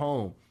 got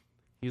home.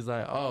 He's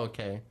like, oh,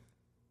 okay.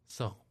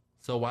 So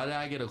why did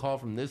I get a call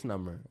from this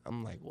number?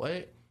 I'm like,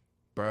 what?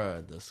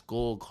 Bruh, the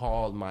school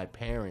called my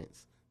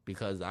parents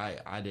because I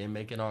didn't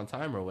make it on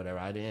time or whatever.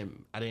 I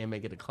didn't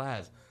make it to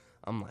class.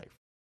 I'm like,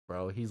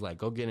 bro. He's like,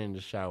 go get in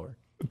the shower.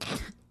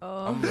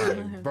 Oh. I'm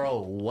like, bro,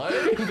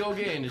 what? Go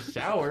get in the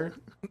shower.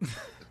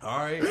 All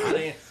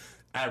right.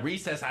 At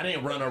recess, I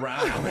didn't run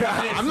around.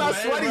 I'm not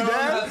sweaty, bro.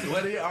 Dad. I'm not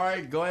sweaty. All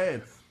right, go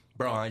ahead.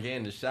 Bro, I get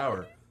in the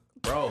shower.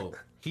 Bro,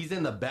 he's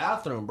in the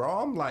bathroom, bro.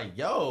 I'm like,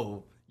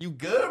 yo, you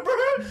good,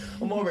 bro?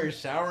 I'm over here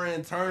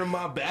showering, turning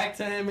my back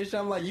to him and shit.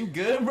 I'm like, you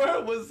good,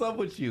 bro? What's up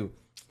with you?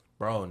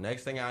 Bro,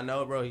 next thing I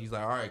know, bro, he's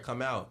like, all right,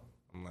 come out.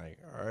 I'm like,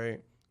 all right,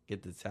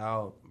 get the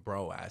towel.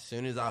 Bro, as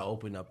soon as I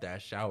open up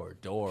that shower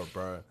door,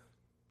 bro,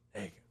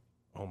 hey,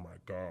 oh my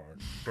God,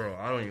 bro,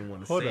 I don't even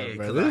want to Hold say up, it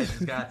bro.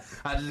 because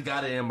I just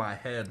got it in my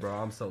head, bro.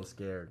 I'm so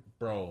scared,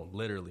 bro,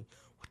 literally.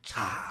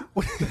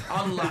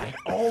 I'm like,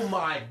 oh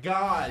my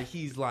God.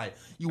 He's like,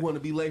 you want to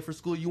be late for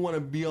school? You want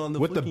to be on the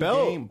With the fucking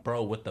belt? game?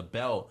 Bro, with the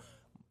belt.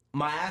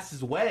 My ass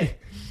is wet.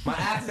 My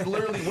ass is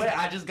literally wet.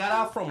 I just got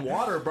out from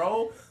water,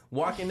 bro.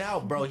 Walking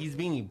out, bro. He's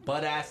being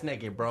butt ass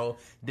naked, bro.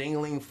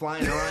 Dingling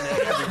flying around and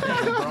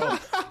everything, bro.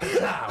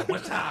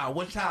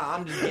 What's up?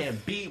 I'm just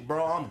getting beat,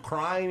 bro. I'm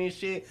crying and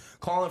shit.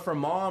 Calling for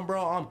mom,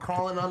 bro. I'm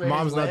crawling under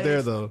Mom's his not legs.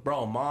 there, though.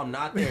 Bro, mom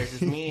not there. It's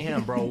just me and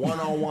him, bro.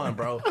 1-on-1,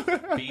 bro.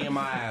 Beating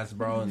my ass,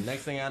 bro.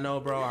 Next thing I know,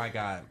 bro, I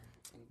got...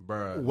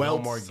 Bro,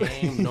 Welts.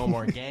 no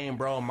more game,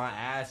 bro. My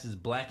ass is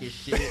black as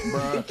shit,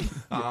 bro.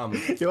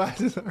 Your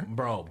ass is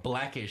Bro,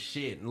 black as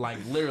shit. Like,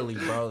 literally,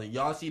 bro.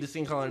 Y'all see the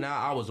skin color now?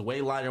 I was way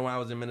lighter when I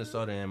was in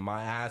Minnesota, and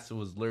my ass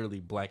was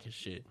literally black as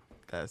shit.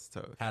 That's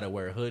tough. Had to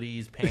wear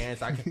hoodies,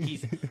 pants. I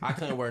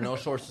couldn't wear no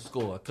shorts to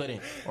school. I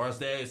couldn't. Or else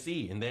they'd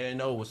see, and they didn't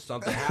know was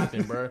something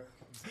happened, bro.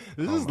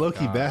 This Oh is my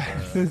low-key God, bad.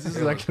 bro. This is It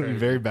was actually a crazy.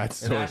 very bad And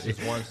story. that's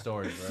just one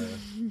story,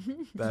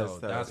 bro.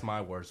 That's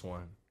my worst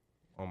one.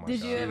 Oh my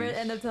Did God. you ever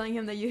end up telling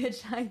him that you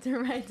hitchhiked to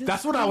ride to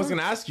That's what I was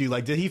gonna ask you.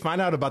 Like, did he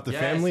find out about the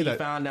Yes, family? he That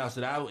found out.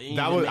 So that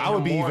would- I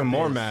would be even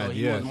more mad, So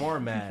he yeah. was more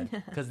mad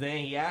because then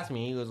he asked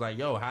me. He was like,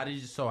 "Yo, how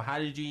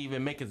did you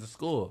even make it to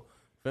school?"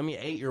 Feel me,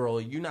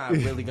 8-year-old, you're not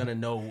really gonna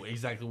know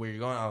exactly where you're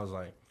going. I was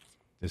like,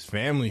 his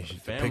family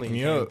 "Family picked me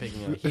came up. pick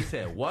me up." He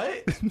said,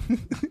 "What?"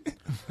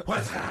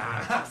 What?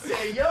 I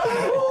said, "Yo,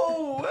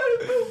 what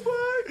the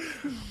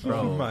fuck, bro?"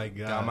 Oh my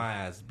God. got my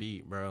ass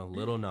beat, bro.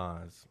 Little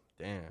Nas,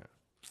 damn.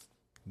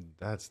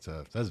 That's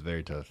tough. That's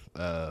very tough.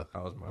 That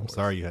was my I'm worst.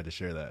 sorry you had to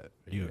share that. Are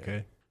you Yeah.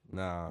 okay?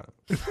 Nah,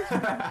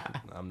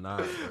 I'm not.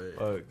 But,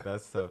 Fuck,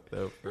 that's tough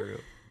though, for real.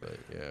 but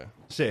yeah.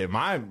 Shit,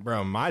 my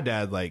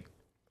dad, like,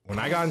 when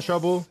I got in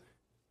trouble,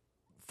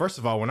 first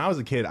of all, when I was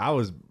a kid, I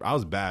was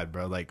bad,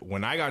 bro. Like,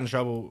 when I got in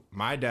trouble,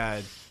 my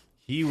dad,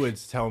 he would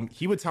tell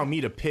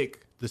me to pick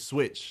the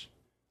switch.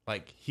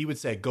 Like he would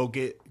say, go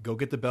get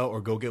the belt or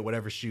go get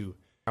whatever shoe.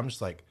 I'm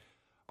just like,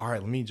 all right,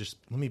 let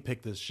me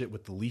pick this shit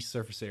with the least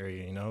surface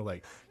area, you know,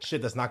 like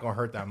shit that's not gonna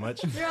hurt that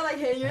much. You're like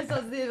hitting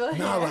yourself.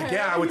 No, like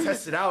yeah, I would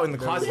test it out in the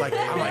closet. Like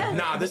I'm like,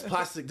 nah, this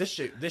plastic, this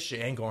shit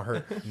ain't gonna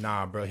hurt.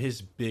 Nah, bro,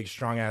 his big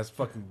strong ass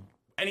fucking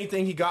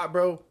anything he got,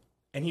 bro.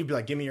 And he'd be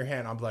like, give me your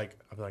hand. I'd be like,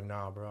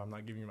 nah, bro, I'm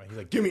not giving you my. He's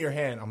like, give me your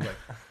hand. I'm like,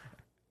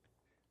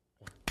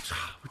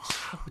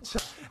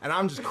 and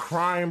I'm just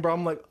crying, bro.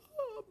 I'm like,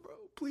 oh, bro,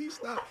 please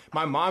stop.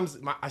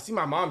 I see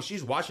my mom.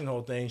 She's watching the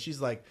whole thing. She's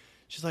like,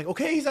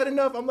 okay, is that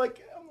enough? I'm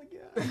like,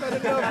 yeah, is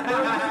that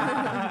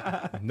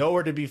enough, bro?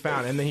 Nowhere to be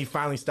found. And then he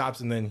finally stops,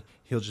 and then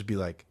he'll just be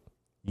like,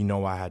 you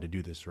know, I had to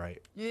do this,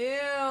 right?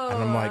 Yeah.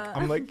 And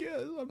I'm like, yeah,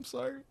 I'm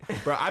sorry,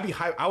 bro.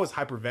 I was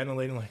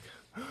hyperventilating, like.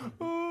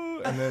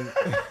 And then,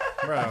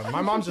 bro,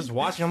 my mom's just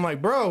watching. I'm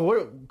like,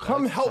 bro,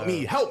 come help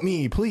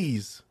me,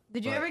 please.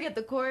 Did you ever get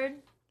the cord?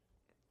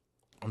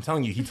 I'm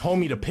telling you, he told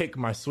me to pick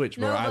my switch,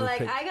 bro. No, but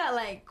like I got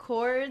like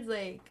cords,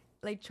 like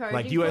charging,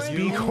 like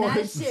USB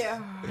cords. And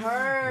that shit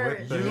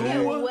hurts. What the You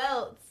hell? get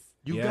welts.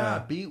 You Yeah.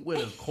 got beat with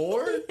a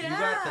cord? Yeah. You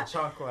got the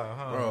chocolate,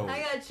 huh? Bro. I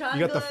got chanclas. You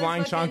got the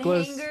flying fucking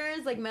chanclas?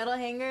 hangers, like metal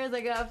hangers. I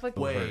got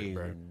fucking. Wait,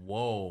 bro.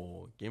 whoa.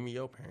 Give me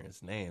your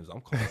parents' names. I'm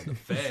calling the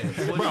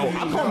feds. Bro,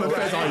 I'm calling the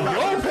feds on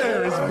your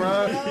parents,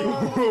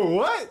 bro.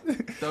 What?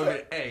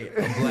 Hey,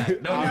 I'm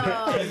black.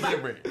 No, it's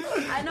different.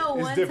 I know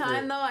one different.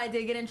 time though I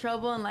did get in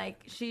trouble and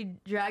like she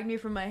dragged me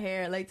from my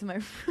hair like to my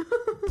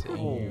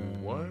Oh,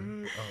 what?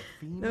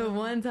 the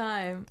one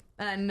time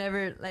and I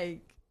never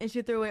like and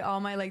she threw away all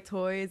my like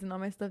toys and all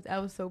my stuff. I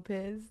was so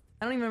pissed.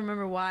 I don't even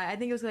remember why. I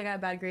think it was 'cause I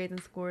got bad grades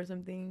in school or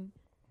something.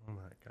 Oh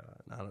my god,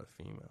 not a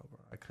female, bro.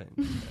 I couldn't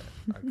do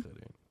that. I couldn't.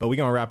 But we're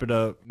gonna wrap it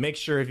up. Make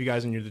sure if you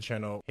guys are new to the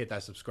channel, hit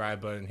that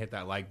subscribe button, hit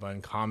that like button,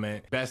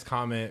 comment. Best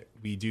comment,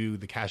 we do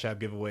the Cash App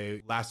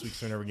giveaway. Last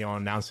week's winner, we're gonna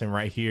announce him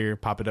right here.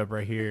 Pop it up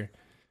right here.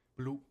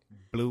 Bloop,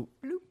 bloop,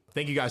 bloop.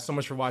 Thank you guys so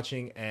much for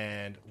watching,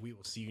 and we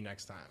will see you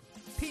next time.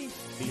 Peace.